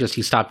anything, just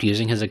he stopped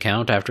using his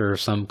account after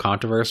some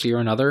controversy or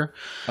another.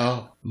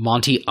 Oh.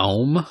 Monty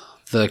Ohm,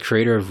 the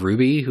creator of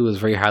RWBY, who was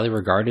very highly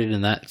regarded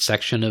in that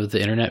section of the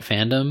internet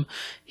fandom,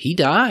 he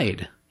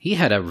died. He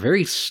had a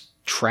very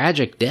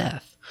tragic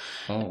death.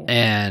 Oh.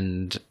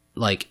 And,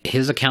 like,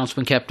 his account's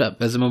been kept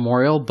up as a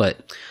memorial,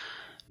 but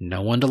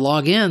no one to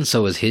log in,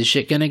 so is his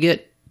shit gonna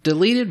get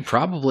deleted?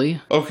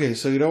 Probably. Okay,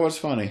 so you know what's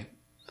funny?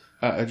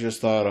 I just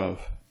thought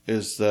of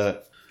is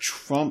that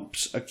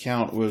Trump's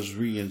account was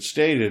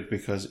reinstated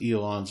because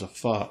Elon's a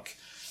fuck.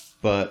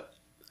 But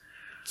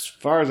as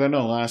far as I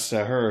know, last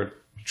I heard,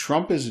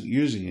 Trump isn't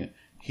using it.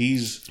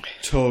 He's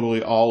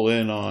totally all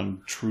in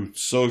on Truth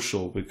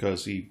Social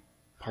because he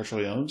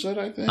partially owns it,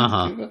 I think.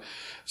 Uh-huh.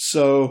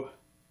 So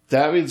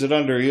that means that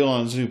under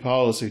Elon's new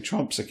policy,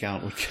 Trump's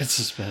account would get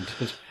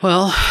suspended.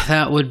 Well,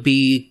 that would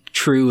be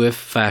true if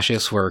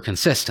fascists were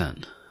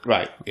consistent.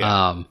 Right.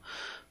 Yeah.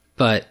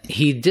 But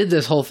he did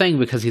this whole thing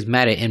because he's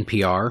mad at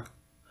NPR.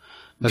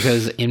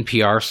 Because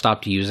NPR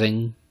stopped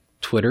using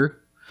Twitter.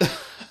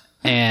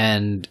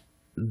 And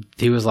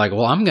he was like,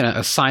 well, I'm going to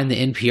assign the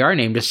NPR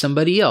name to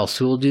somebody else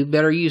who will do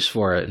better use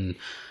for it. And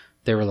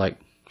they were like,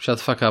 shut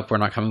the fuck up. We're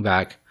not coming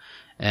back.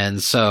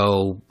 And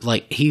so,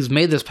 like, he's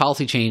made this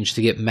policy change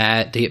to get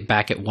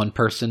back at one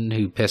person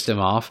who pissed him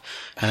off.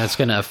 And it's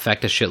going to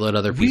affect a shitload of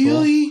other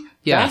people. Really?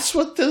 Yeah. That's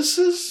what this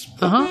is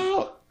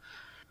about?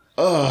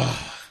 Ugh.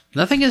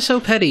 Nothing is so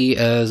petty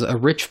as a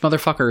rich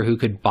motherfucker who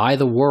could buy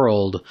the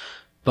world,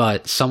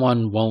 but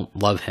someone won't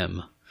love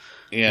him.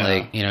 Yeah.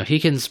 Like, you know, he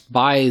can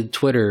buy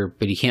Twitter,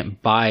 but he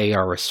can't buy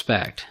our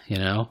respect, you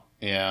know?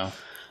 Yeah.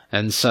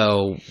 And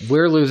so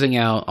we're losing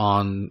out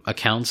on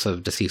accounts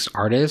of deceased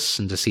artists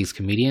and deceased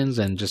comedians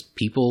and just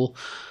people,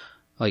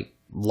 like,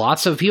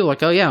 lots of people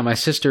like, oh yeah, my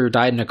sister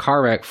died in a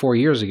car wreck 4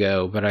 years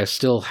ago, but I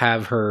still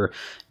have her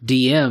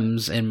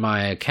DMs in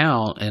my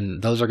account,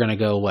 and those are going to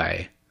go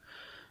away.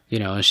 You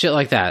know, and shit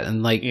like that.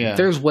 And, like,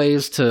 there's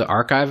ways to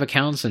archive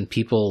accounts, and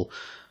people,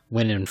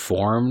 when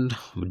informed,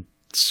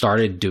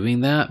 started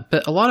doing that.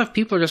 But a lot of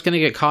people are just going to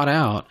get caught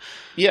out.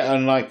 Yeah,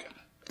 and, like,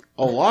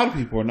 a lot of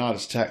people are not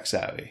as tech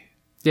savvy.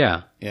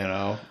 Yeah. You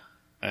know,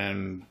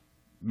 and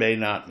may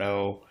not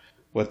know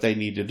what they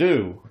need to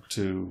do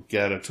to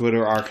get a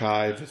Twitter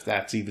archive, if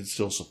that's even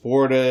still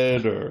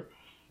supported, or,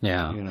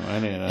 yeah, you know,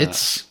 any of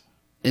that.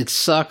 It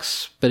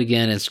sucks, but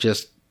again, it's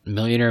just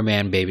millionaire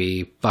man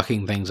baby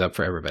fucking things up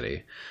for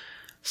everybody.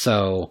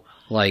 So,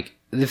 like,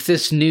 if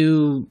this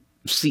new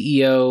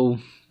CEO,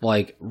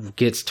 like,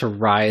 gets to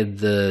ride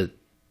the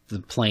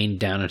plane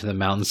down into the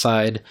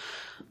mountainside,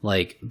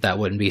 like, that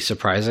wouldn't be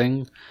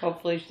surprising.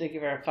 Hopefully they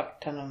give her a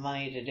fuck ton of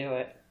money to do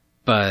it.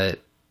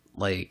 But,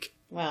 like,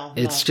 well,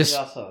 it's no, just she's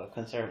also a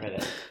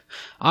conservative.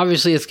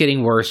 Obviously, it's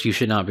getting worse. You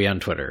should not be on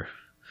Twitter.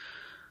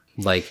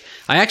 Like,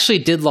 I actually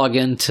did log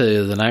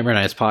into the Nightmare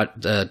Nights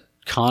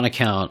con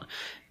account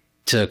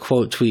to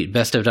quote tweet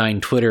Best of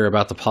Dying Twitter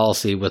about the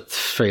policy with the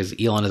phrase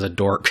 "Elon is a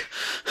dork,"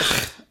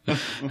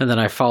 and then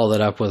I followed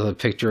it up with a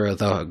picture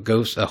of a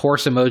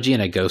horse emoji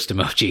and a ghost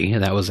emoji,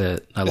 and that was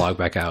it. I logged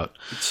back out.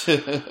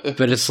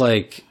 But it's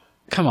like,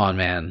 come on,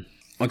 man!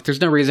 Like,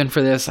 there's no reason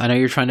for this. I know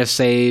you're trying to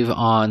save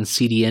on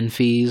CDN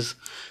fees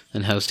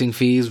and hosting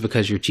fees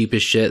because you're cheap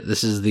as shit.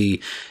 This is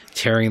the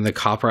tearing the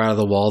copper out of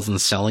the walls and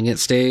selling it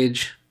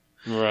stage.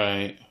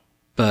 Right.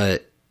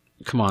 But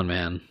come on,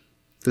 man.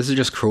 This is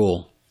just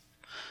cruel.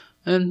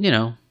 And, you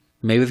know,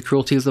 maybe the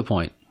cruelty is the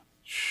point.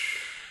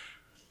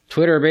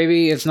 Twitter,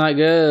 baby, it's not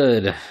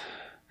good.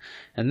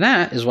 And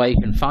that is why you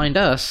can find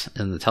us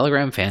in the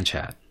Telegram fan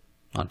chat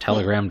on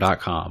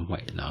telegram.com.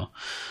 Wait, no,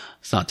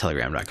 it's not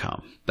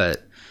telegram.com.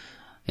 But,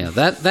 you know,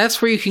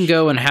 that's where you can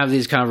go and have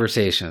these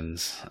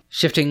conversations.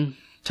 Shifting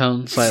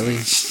tone slightly.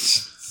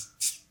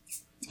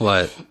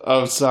 What?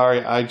 Oh,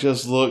 sorry. I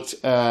just looked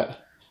at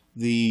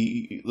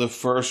the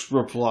first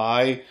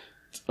reply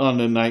on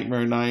the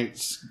Nightmare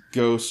Nights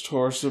ghost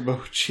horse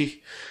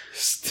emoji.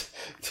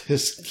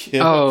 This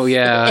kid. Oh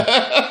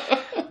yeah.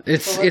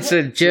 It's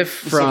a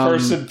GIF It's from a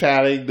person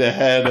patting the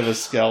head of a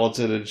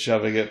skeleton and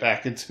shoving it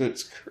back into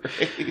its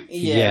grave.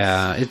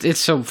 Yeah,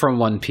 it's from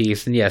One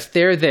Piece, and yes,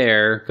 they're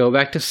there. Go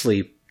back to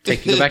sleep.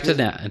 Go back to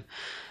that,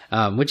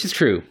 which is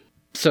true.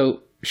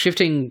 So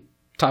shifting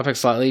topics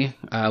slightly,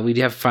 we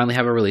finally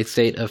have a release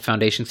date of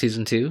Foundation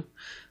Season 2.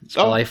 It's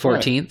July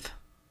 14th, right.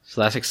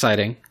 So that's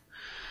exciting.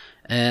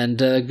 And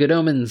Good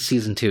Omens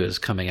Season 2 is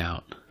coming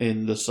out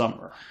in the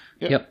summer.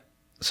 Yep.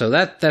 So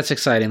that's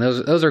exciting.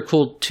 Those are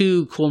cool.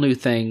 Two cool new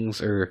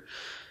things, or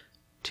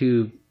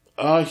two.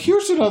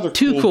 Here's another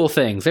cool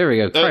things. There we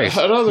go. Christ,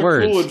 another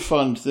words. Cool and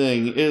fun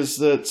thing is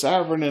that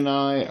Savrin and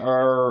I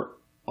are,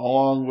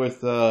 along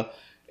with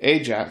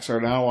Ajax,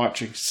 are now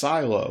watching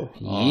Silo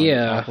on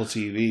Apple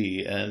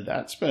TV, and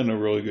that's been a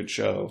really good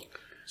show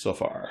so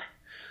far.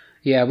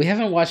 Yeah, we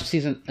haven't watched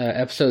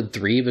episode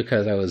 3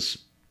 because I was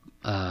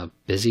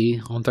busy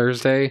on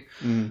Thursday.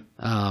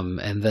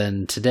 And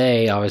then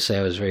today, obviously,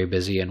 I was very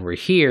busy, and we're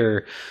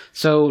here.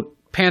 So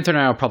Panther and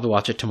I will probably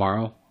watch it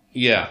tomorrow.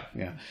 Yeah.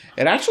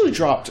 It actually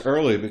dropped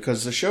early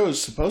because the show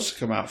is supposed to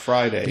come out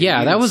Friday.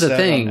 Yeah, that was a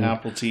thing. On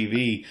Apple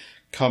TV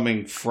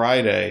coming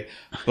Friday,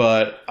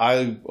 but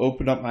I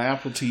opened up my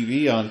Apple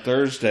TV on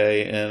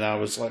Thursday, and I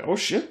was like, oh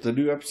shit, the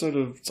new episode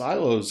of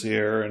Silo's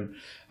here, and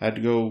I had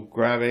to go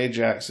grab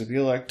Ajax and be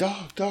like,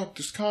 Dog,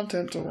 there's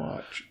content to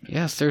watch.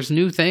 Yes, there's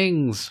new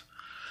things.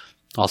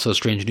 Also,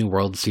 Strange New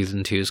World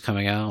Season 2 is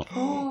coming out.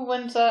 Oh,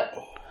 when's that?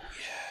 Oh,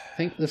 yeah. I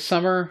think this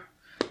summer.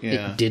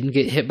 Yeah. It didn't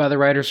get hit by the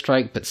writer's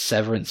strike, but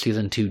Severance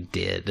Season 2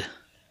 did.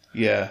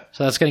 Yeah.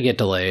 So that's going to get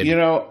delayed. You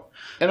know,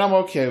 and I'm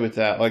okay with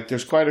that. Like,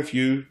 there's quite a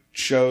few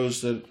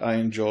shows that I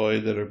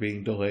enjoy that are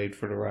being delayed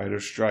for the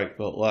writer's strike,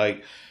 but,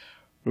 like,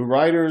 the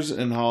writers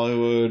in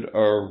Hollywood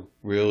are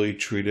really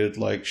treated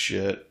like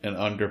shit and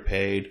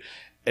underpaid.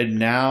 And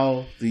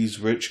now these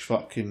rich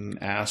fucking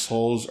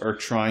assholes are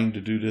trying to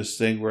do this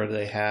thing where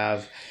they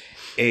have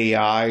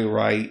AI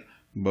write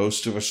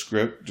most of a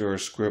script or a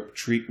script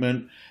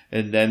treatment,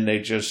 and then they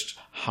just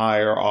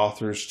hire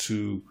authors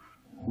to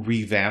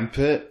revamp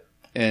it.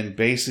 And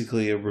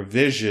basically a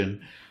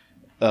revision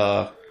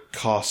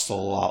costs a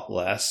lot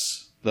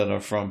less than a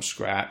from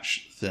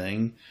scratch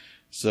thing.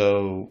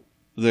 So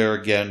they're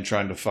again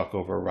trying to fuck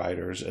over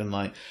writers. And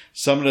like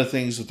some of the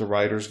things that the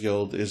Writers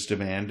Guild is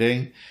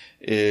demanding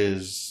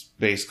is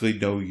basically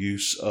no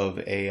use of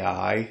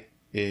AI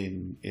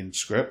in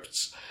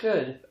scripts.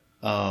 Good.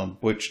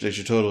 Which they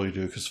should totally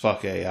do because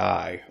fuck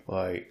AI.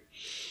 Like,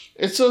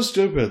 it's so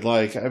stupid.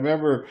 Like, I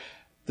remember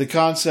the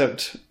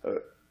concept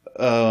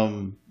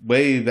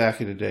way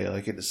back in the day,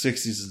 like in the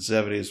 60s and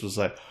 70s, was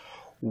like,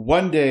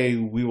 one day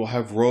we will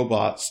have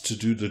robots to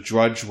do the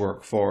drudge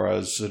work for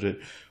us so that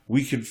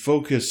we can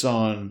focus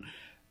on,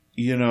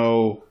 you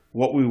know,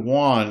 what we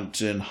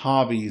want and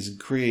hobbies and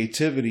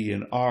creativity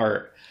and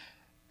art.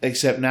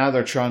 Except now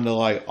they're trying to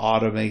like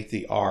automate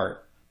the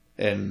art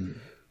and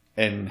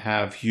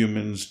have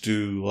humans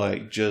do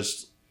like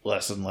just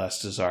less and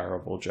less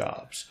desirable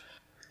jobs.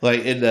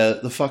 Like in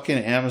the fucking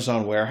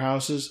Amazon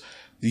warehouses,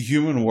 the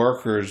human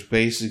workers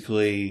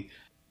basically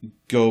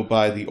go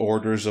by the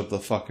orders of the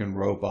fucking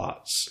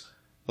robots.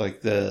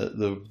 Like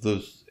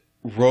the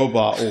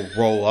robot will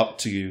roll up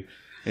to you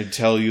and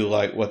tell you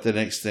like what the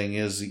next thing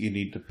is that you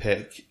need to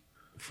pick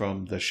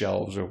from the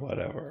shelves or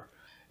whatever,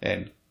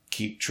 and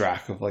keep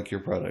track of like your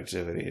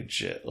productivity and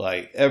shit.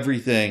 Like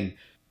everything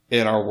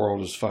in our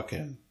world is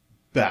fucking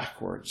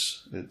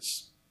backwards.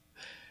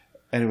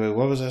 Anyway,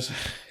 what was I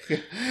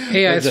saying?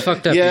 Yeah, it's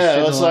fucked up.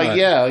 Yeah, it's like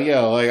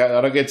like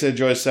I don't get to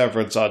enjoy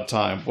Severance on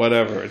time.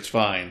 Whatever, it's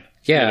fine.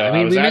 Yeah, you know, I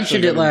mean, we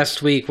mentioned it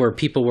last week where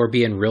people were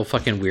being real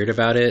fucking weird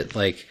about it,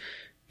 like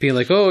being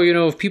like, oh, you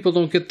know, if people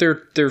don't get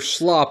their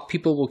slop,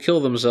 people will kill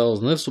themselves,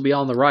 and this will be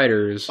on the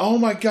writers. Oh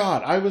my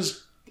god, I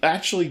was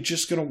actually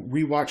just gonna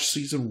rewatch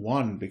season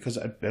 1 because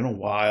it had been a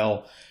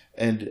while,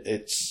 and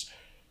it's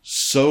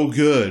so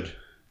good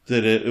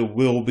that it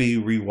will be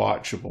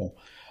rewatchable.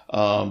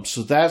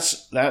 So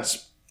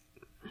that's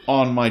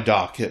on my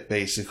docket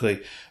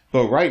basically.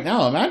 But right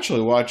now I'm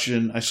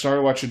actually I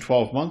started watching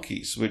 12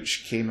 Monkeys,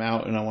 which came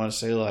out in I want to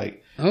say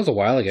like that was a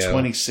while ago,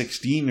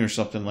 2016 or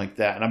something like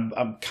that. And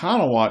I'm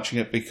kind of watching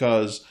it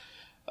because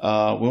we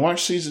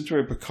watched season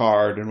 3 of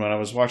Picard, and when I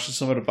was watching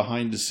some of the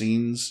behind the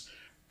scenes,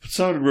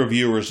 some of the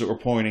reviewers that were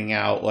pointing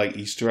out like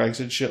Easter eggs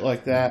and shit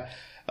like that,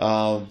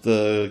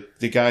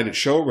 the guy that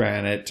show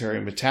ran it, Terry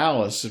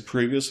Metalis, had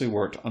previously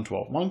worked on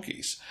 12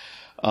 Monkeys.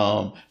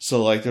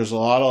 So like there's a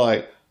lot of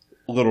like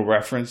little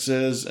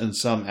references and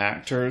some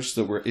actors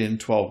that were in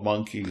 12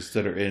 Monkeys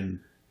that are in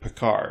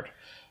Picard.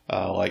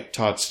 Like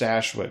Todd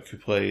Stashwick, who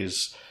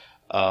plays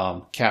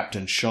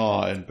Captain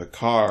Shaw in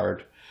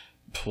Picard,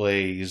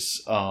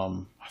 plays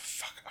I've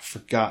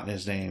forgotten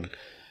his name.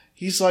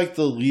 He's like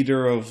the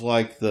leader of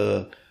like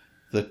the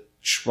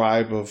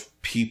tribe of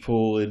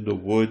people in the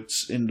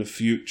woods in the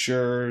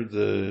future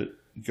that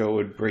go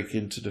and break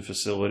into the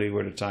facility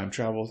where the time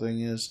travel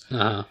thing is.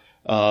 Uh-huh.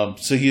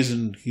 So he's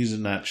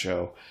in that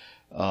show.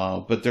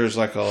 But there's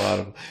like a lot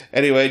of...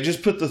 Anyway, it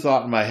just put the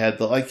thought in my head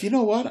that, like, you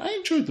know what? I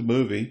enjoyed the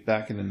movie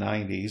back in the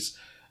 90s.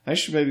 I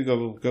should maybe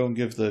go and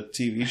give the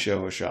TV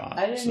show a shot.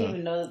 I didn't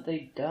even know that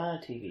they'd done a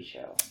TV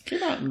show.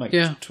 Came out in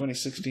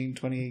 2016,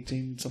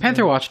 2018, something.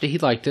 Panther watched it. He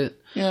liked it.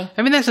 Yeah.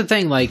 I mean, that's the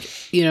thing. Like,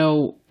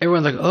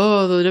 everyone's like,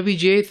 oh, the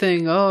WGA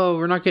thing. Oh,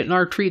 we're not getting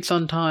our treats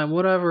on time.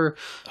 Whatever.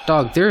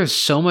 Dog, there is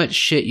so much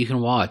shit you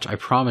can watch. I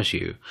promise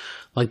you.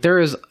 Like, there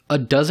is a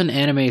dozen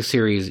anime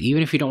series,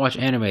 even if you don't watch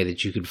anime,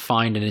 that you could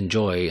find and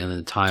enjoy in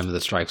the time of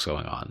the strikes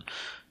going on.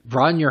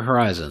 Broaden your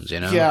horizons,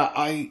 Yeah,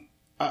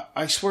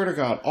 I swear to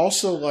God.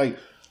 Also, like,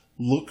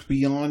 look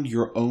beyond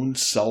your own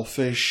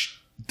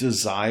selfish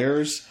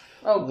desires.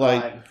 Oh,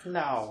 like, God.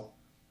 No.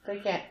 They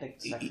can't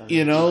expect them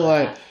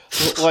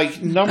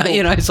like number...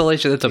 In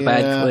isolation, that's a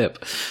bad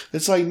clip.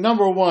 It's like,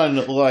 number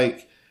one,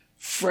 like,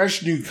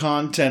 fresh new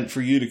content for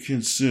you to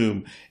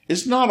consume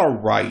is not a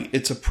right,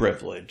 it's a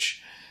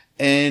privilege.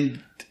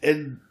 And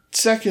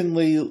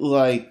secondly,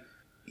 like,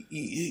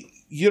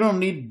 you don't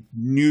need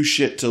new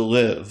shit to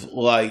live.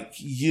 Like,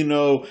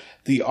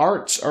 the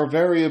arts are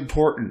very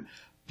important,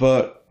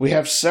 but we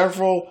have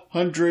several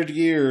hundred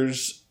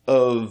years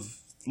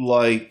of,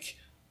 like,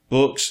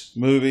 books,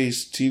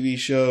 movies, TV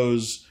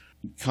shows,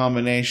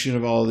 combination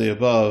of all the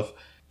above.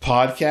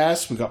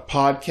 Podcasts, we got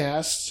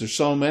podcasts. There's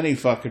so many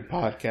fucking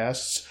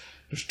podcasts.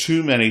 There's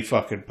too many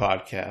fucking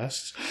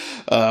podcasts.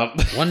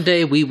 One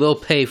day we will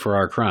pay for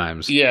our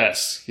crimes.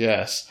 Yes.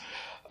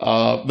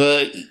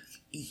 But,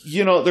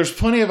 there's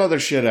plenty of other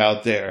shit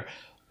out there.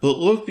 But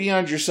look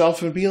beyond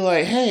yourself and be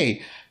like,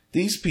 hey,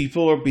 these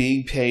people are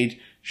being paid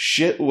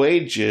shit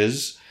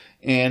wages,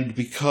 and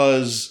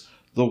because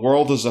the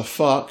world is a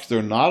fuck,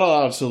 they're not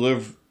allowed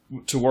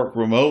to work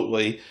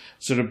remotely,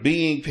 so they're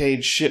being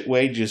paid shit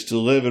wages to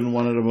live in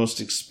one of the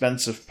most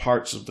expensive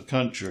parts of the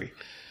country.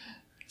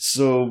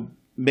 So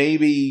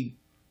maybe,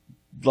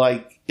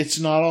 like, it's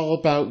not all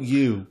about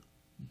you,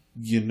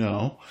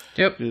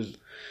 Yep.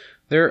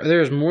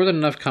 There's more than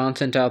enough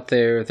content out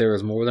there. There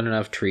is more than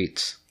enough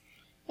treats.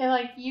 And,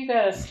 like, you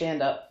gotta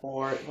stand up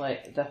for,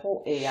 like, the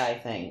whole AI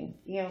thing.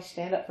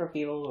 Stand up for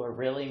people who are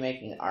really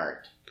making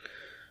art.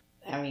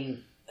 I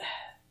mean,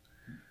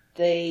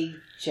 they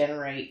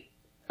generate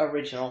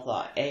original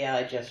thought.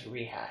 AI just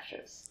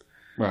rehashes.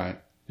 Right.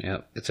 Yeah,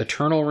 it's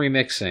eternal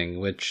remixing,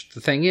 which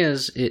the thing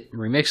is, it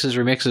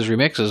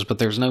remixes, but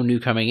there's no new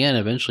coming in.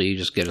 Eventually, you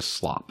just get a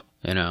slop,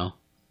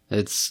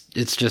 It's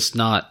just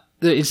not...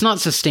 It's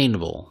not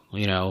sustainable,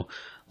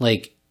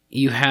 Like,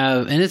 you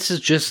have... And this is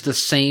just the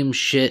same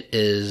shit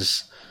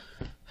as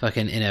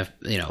fucking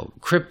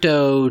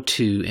crypto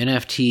to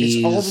NFTs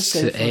it's all the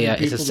same to AI.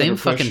 It's the same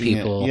fucking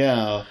people.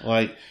 Yeah,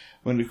 like,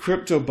 when the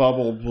crypto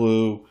bubble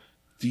blew,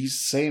 these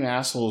same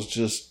assholes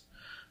just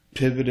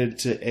pivoted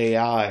to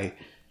AI.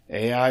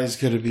 AI is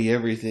going to be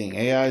everything.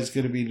 AI is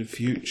going to be the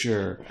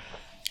future.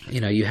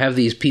 You have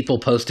these people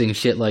posting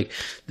shit like,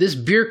 this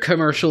beer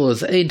commercial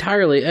is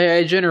entirely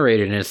AI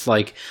generated, and it's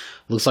like,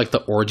 looks like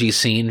the orgy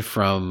scene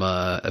from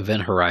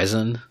Event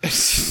Horizon.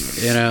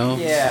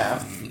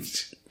 Yeah.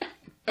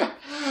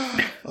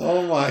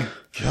 Oh my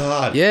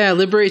God. Yeah,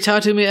 liberate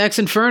Tatumi X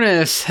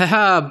Infernus.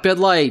 Haha, Bud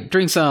Light,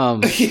 drink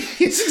some.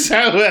 It's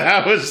exactly what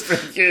I was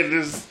thinking.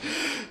 This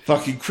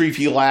fucking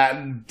creepy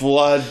Latin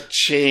blood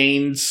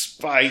chain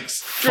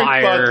spikes.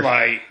 Fire. Bud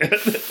Light.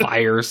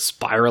 Fire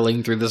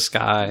spiraling through the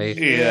sky.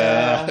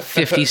 Yeah.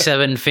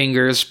 57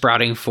 fingers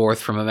sprouting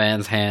forth from a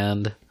man's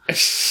hand.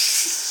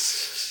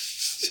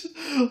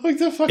 Like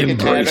the fucking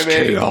Embrace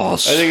animated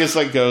chaos. I think it's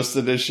like Ghost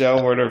in the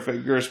Shell where their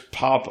fingers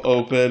pop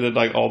open and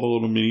like all the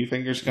little mini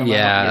fingers come out.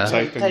 Yeah.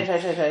 Type.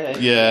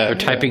 Yeah. They're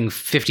typing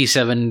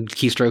 57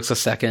 keystrokes a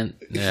second.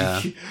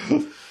 Yeah.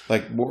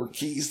 Like more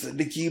keys than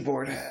the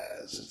keyboard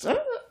has.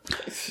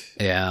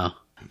 Yeah.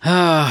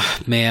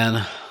 Ah,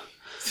 man.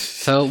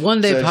 So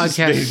one day So it just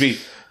podcast... made me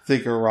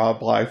think of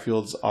Rob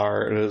Liefeld's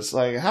art. And it's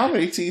like, how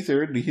many teeth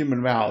are in the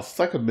human mouth? It's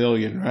like 1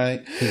 million,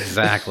 right?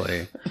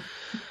 Exactly.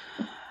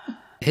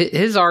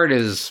 His art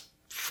is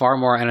far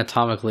more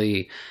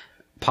anatomically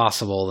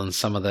possible than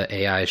some of the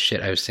AI shit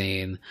I've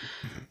seen.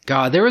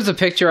 God, there was a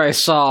picture I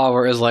saw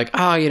where it was like,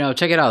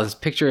 check it out. This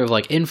picture of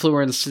like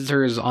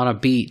influencers on a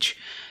beach.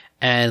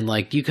 And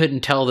like, you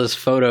couldn't tell this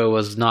photo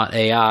was not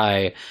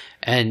AI.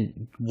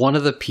 And one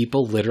of the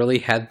people literally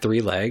had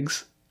 3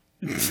 legs.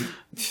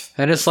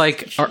 And it's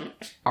like,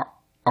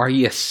 are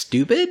you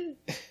stupid?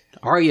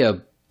 Are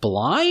you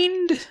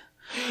blind?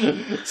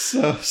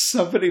 So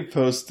somebody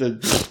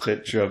posted this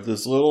picture of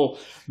this little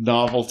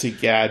novelty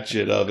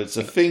gadget of it's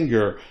a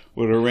finger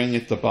with a ring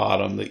at the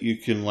bottom that you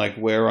can like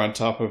wear on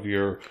top of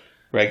your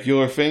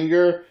regular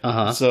finger.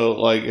 Uh-huh. So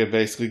like it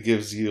basically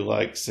gives you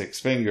like 6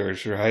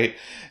 fingers, right?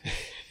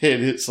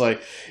 And it's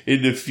like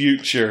in the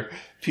future,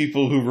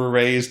 people who were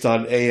raised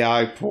on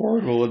AI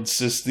porn will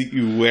insist that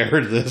you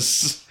wear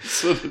this.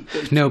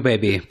 No,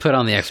 baby, put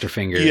on the extra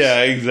fingers.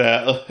 Yeah,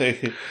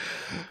 exactly.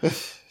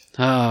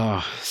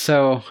 Oh,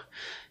 so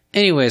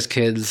anyways,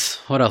 kids,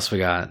 what else we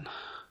got?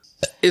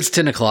 It's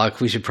 10 o'clock.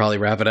 We should probably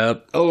wrap it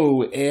up.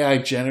 Oh, AI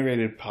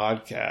generated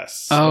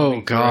podcasts. Oh, That'd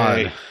be God.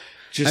 great.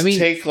 Just I mean-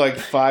 take like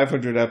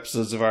 500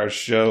 episodes of our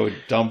show and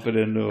dump it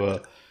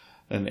into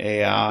an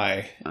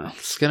AI.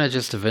 It's going to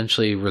just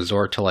eventually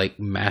resort to like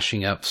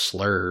mashing up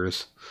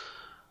slurs.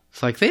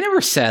 It's like, they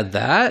never said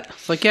that.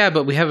 It's like, yeah,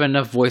 but we have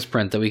enough voice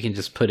print that we can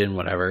just put in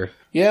whatever.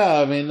 Yeah,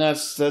 I mean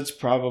that's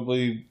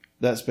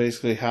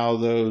basically how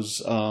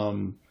those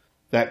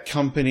that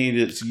company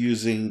that's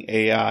using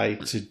AI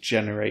to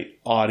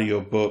generate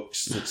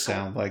audiobooks that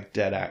sound like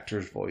dead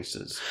actors'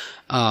 voices.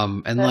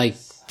 And That's- like,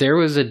 there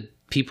was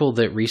people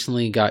that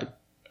recently got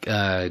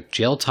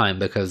jail time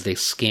because they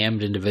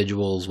scammed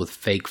individuals with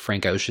fake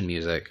Frank Ocean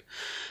music.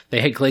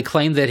 They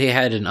claimed that he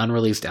had an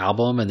unreleased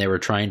album and they were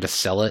trying to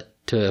sell it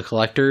to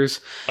collectors.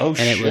 Oh, and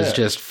shit. it was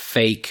just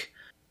fake.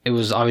 It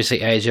was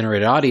obviously AI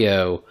generated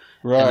audio,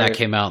 Right. and that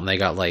came out and they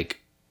got like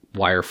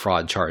wire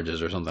fraud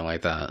charges or something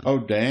like that. Oh,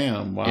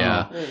 damn. Wow.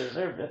 Yeah. They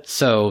deserved it.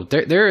 So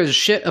there is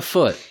shit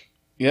afoot.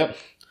 Yep.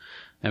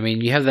 I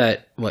mean, you have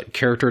that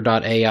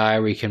character.ai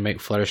where you can make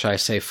Fluttershy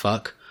say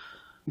fuck.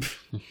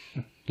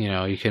 You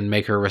know, you can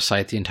make her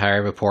recite the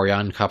entire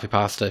Vaporeon copy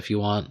pasta if you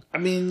want. I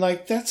mean,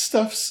 like, that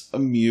stuff's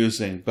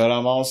amusing, but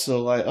I'm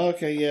also like,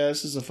 okay, yeah,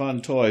 this is a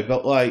fun toy,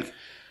 but, like,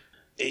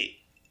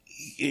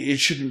 it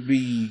shouldn't be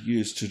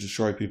used to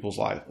destroy people's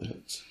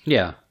livelihoods.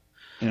 Yeah.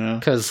 You know?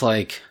 Because,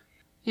 like,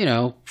 you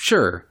know,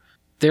 sure,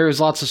 there's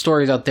lots of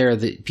stories out there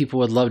that people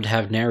would love to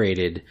have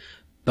narrated,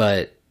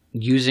 but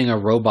using a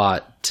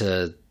robot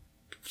to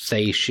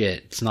say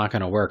shit, it's not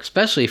going to work,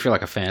 especially if you're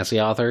like a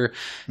fantasy author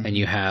and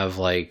you have,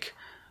 like,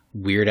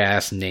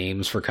 weird-ass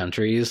names for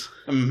countries.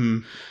 Mm-hmm.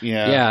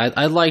 Yeah. Yeah,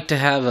 I'd like to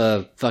have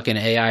a fucking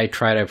AI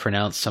try to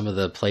pronounce some of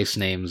the place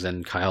names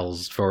in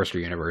Kyle's Forester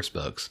Universe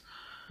books.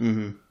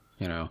 Mm-hmm.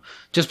 You know,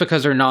 just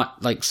because they're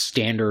not like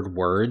standard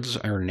words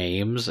or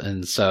names.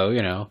 And so,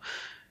 you know,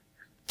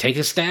 take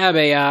a stab,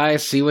 AI,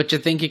 see what you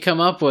think you come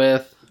up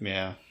with.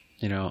 Yeah.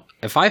 You know,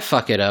 if I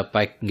fuck it up,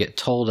 I can get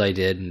told I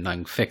did and I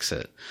can fix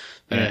it.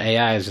 But an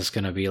AI is just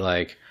going to be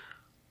like,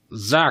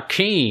 the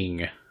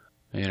king,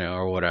 you know,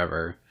 or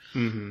whatever.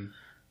 Mm-hmm.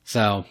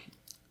 So,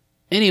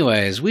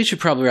 anyways, we should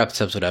probably wrap this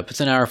episode up.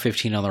 It's an hour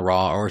 15 on the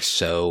Raw or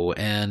so,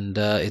 and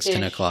it's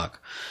 10 Ish.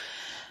 o'clock.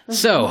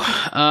 So,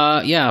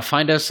 yeah,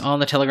 find us on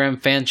the Telegram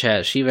fan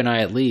chat, Shiva and I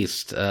at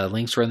least.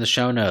 Links are in the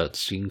show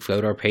notes. You can go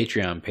to our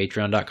Patreon,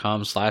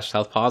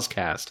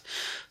 patreon.com/SouthPodcast.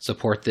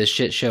 Support this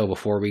shit show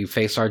before we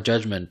face our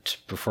judgment,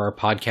 before our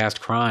podcast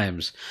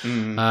crimes.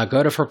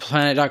 Go to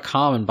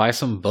forplanet.com and buy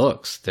some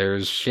books.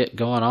 There's shit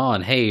going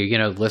on. Hey, you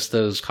know, list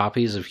those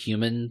copies of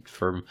Human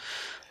from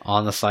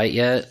on the site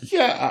yet?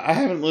 Yeah, I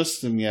haven't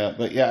listed them yet,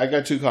 but yeah, I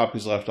got 2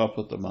 copies left. I'll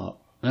put them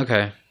up.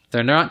 Okay.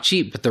 They're not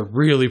cheap, but they're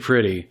really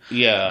pretty.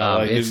 Yeah,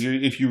 like it's-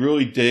 if you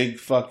really dig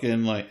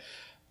fucking like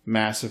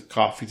massive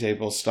coffee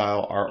table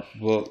style art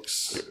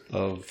books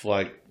of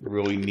like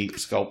really neat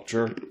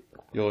sculpture,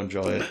 you'll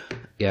enjoy it.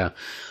 Yeah.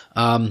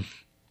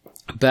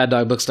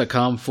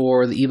 BadDogBooks.com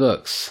for the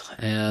ebooks.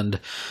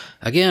 And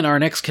again, our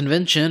next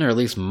convention, or at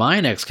least my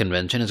next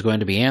convention, is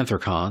going to be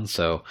Anthrocon,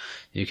 so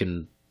you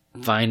can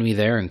find me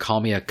there and call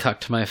me a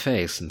cuck to my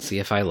face and see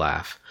if I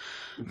laugh.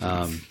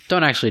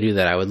 Don't actually do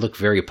that. I would look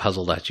very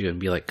puzzled at you and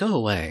be like, go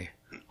away.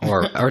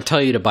 Or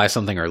tell you to buy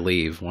something or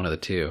leave, one of the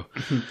two.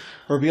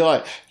 Or be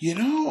like, you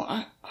know,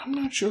 I'm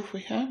not sure if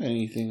we have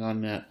anything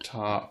on that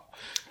top.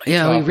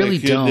 Yeah, we topic. really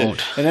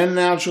don't. And then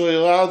naturally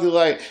loudly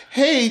like,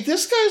 hey,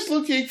 this guy's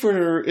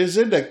is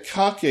into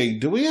cucking.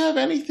 Do we have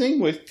anything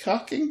with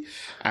cucking?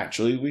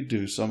 Actually, we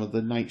do. Some of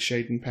the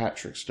Nightshade and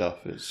Patrick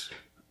stuff is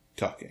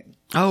cucking.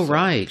 Oh,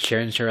 right. Share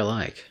and share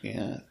alike.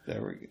 Yeah,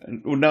 there we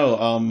go.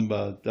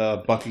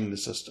 No, bucking the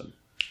system.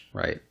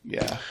 Right.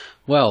 Yeah.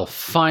 Well,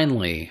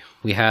 finally,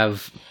 we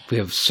have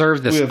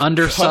served this We have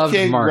undersubbed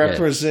cucking market.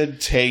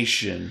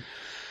 representation.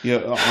 You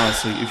know,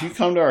 honestly, if you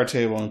come to our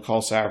table and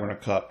call Savern a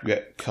cuck, you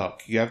get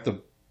cuck. You have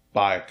to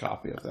buy a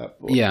copy of that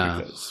book. Yeah.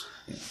 Because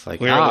It's like,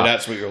 clearly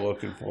that's what you're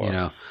looking for. you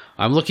know,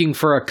 I'm looking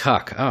for a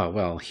cuck. Oh,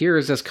 well, here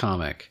is this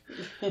comic.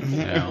 You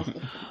know.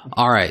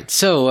 All right.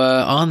 So,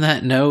 on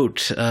that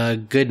note,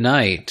 good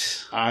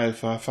night.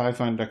 If I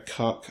find a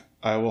cuck,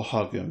 I will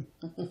hug him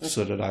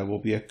so that I will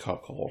be a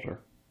cuck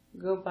holder.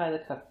 Go buy the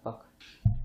cookbook.